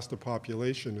protection across the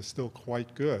population is still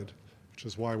quite good, which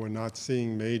is why we're not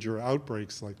seeing major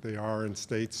outbreaks like they are in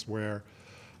states where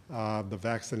the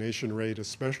vaccination rate,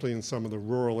 especially in some of the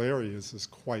rural areas, is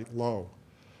quite low.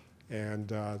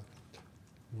 And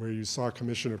where you saw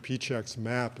Commissioner Pieciak's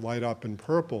map light up in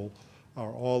purple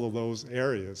are all of those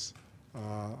areas.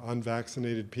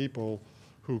 Unvaccinated people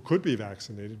who could be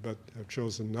vaccinated but have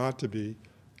chosen not to be,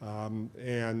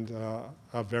 and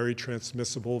a very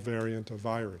transmissible variant of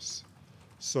virus.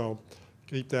 So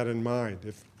keep that in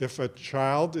mind. If a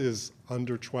child is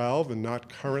under 12 and not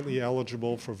currently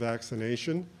eligible for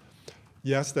vaccination,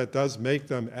 yes, that does make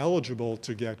them eligible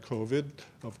to get COVID,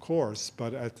 of course,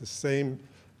 but at the same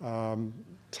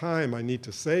time, I need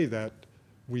to say that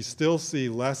we still see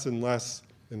less and less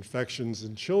infections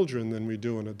in children than we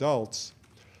do in adults,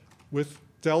 with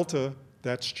Delta,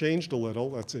 that's changed a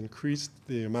little. That's increased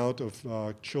the amount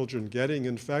of children getting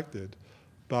infected,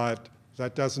 but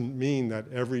that doesn't mean that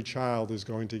every child is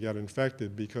going to get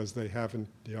infected because they haven't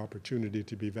the opportunity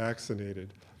to be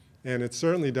vaccinated. And it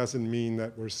certainly doesn't mean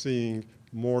that we're seeing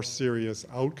more serious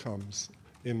outcomes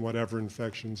in whatever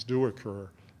infections do occur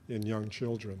in young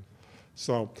children.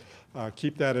 So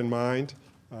keep that in mind.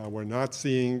 We're not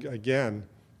seeing, again,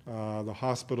 the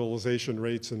hospitalization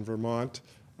rates in Vermont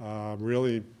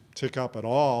really tick up at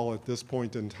all at this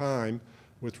point in time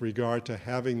with regard to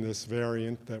having this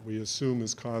variant that we assume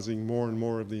is causing more and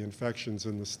more of the infections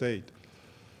in the state.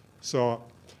 So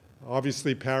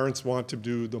obviously parents want to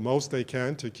do the most they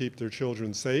can to keep their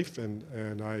children safe,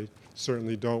 and I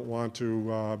certainly don't want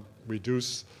to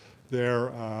reduce their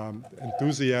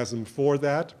enthusiasm for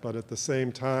that, but at the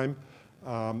same time,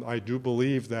 I do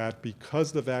believe that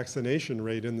because the vaccination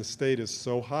rate in the state is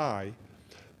so high,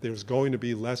 there's going to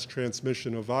be less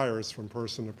transmission of virus from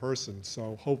person to person.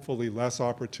 So hopefully less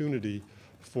opportunity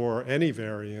for any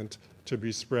variant to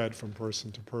be spread from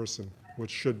person to person, which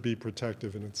should be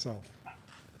protective in itself.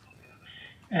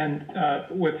 And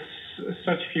with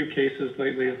such few cases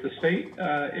lately, is the state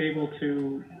able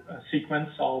to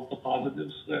sequence all the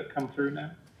positives that come through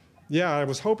now? Yeah, I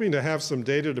was hoping to have some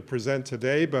data to present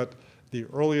today, but the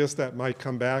earliest that might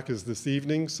come back is this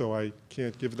evening, so I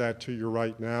can't give that to you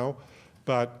right now.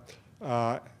 But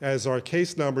as our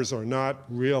case numbers are not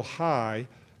real high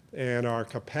and our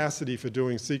capacity for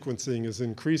doing sequencing is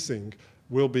increasing,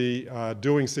 we'll be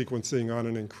doing sequencing on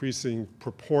an increasing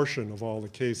proportion of all the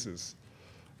cases.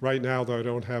 Right now, though, I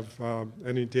don't have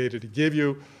any data to give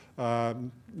you,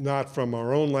 not from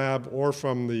our own lab or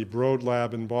from the Broad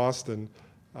lab in Boston,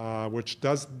 which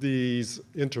does these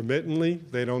intermittently.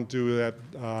 They don't do that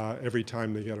every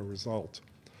time they get a result.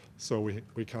 So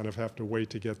we kind of have to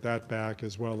wait to get that back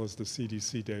as well as the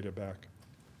CDC data back.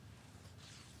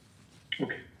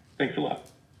 Okay, thanks a lot.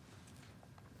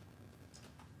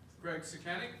 Greg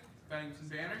Sekenick, Bennington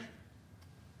Banners.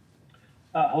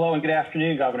 Hello and good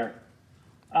afternoon, Governor.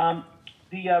 The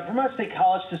Vermont State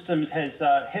College System has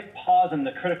hit pause on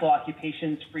the Critical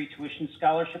Occupations Free Tuition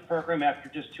Scholarship Program after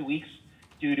just 2 weeks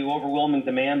due to overwhelming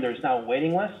demand. There's now a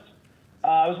waiting list.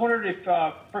 I was wondering if,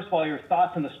 first of all, your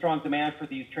thoughts on the strong demand for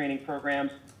these training programs,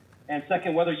 and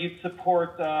second, whether you'd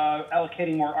support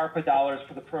allocating more ARPA dollars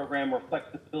for the program or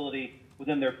flexibility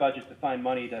within their budget to find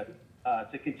money to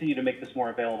continue to make this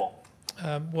more available.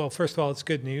 Well, first of all, it's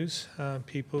good news.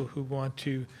 People who want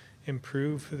to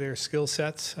improve their skill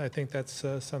sets, I think that's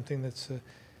something that's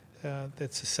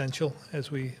essential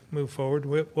as we move forward.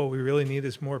 What we really need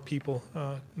is more people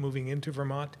moving into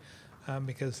Vermont.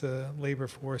 Because the labor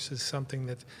force is something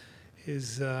that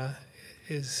is an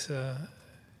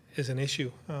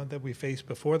issue that we faced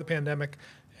before the pandemic,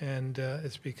 and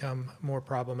it's become more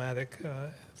problematic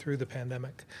through the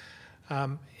pandemic.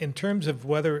 In terms of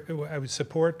whether I would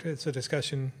support, it's a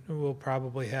discussion we'll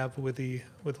probably have with the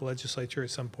legislature at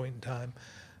some point in time.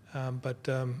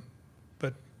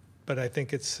 But I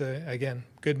think it's again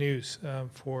good news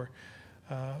for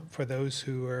those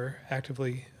who are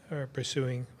actively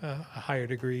pursuing a higher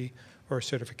degree or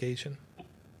certification.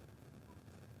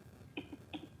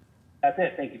 That's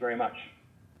it. Thank you very much.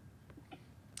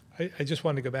 I just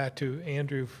want to go back to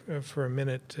Andrew for a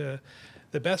minute.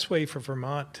 The best way for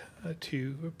Vermont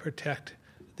to protect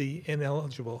the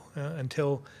ineligible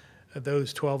until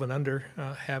those 12 and under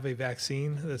have a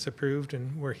vaccine that's approved,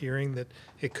 and we're hearing that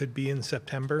it could be in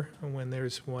September when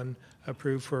there's one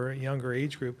approved for a younger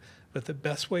age group. But the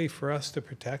best way for us to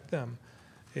protect them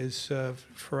is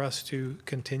for us to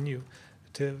continue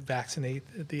to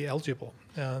vaccinate the eligible,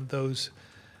 those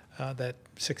that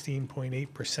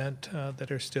 16.8%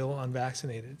 that are still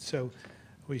unvaccinated. So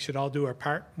we should all do our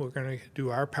part. We're going to do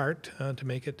our part to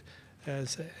make it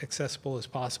as accessible as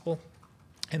possible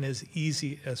and as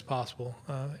easy as possible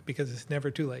because it's never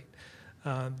too late.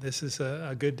 This is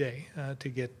a good day to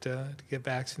get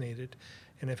vaccinated,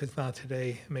 and if it's not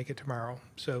today, make it tomorrow.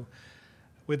 So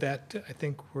with that, I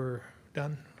think we're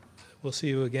done. We'll see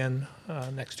you again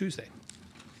next Tuesday.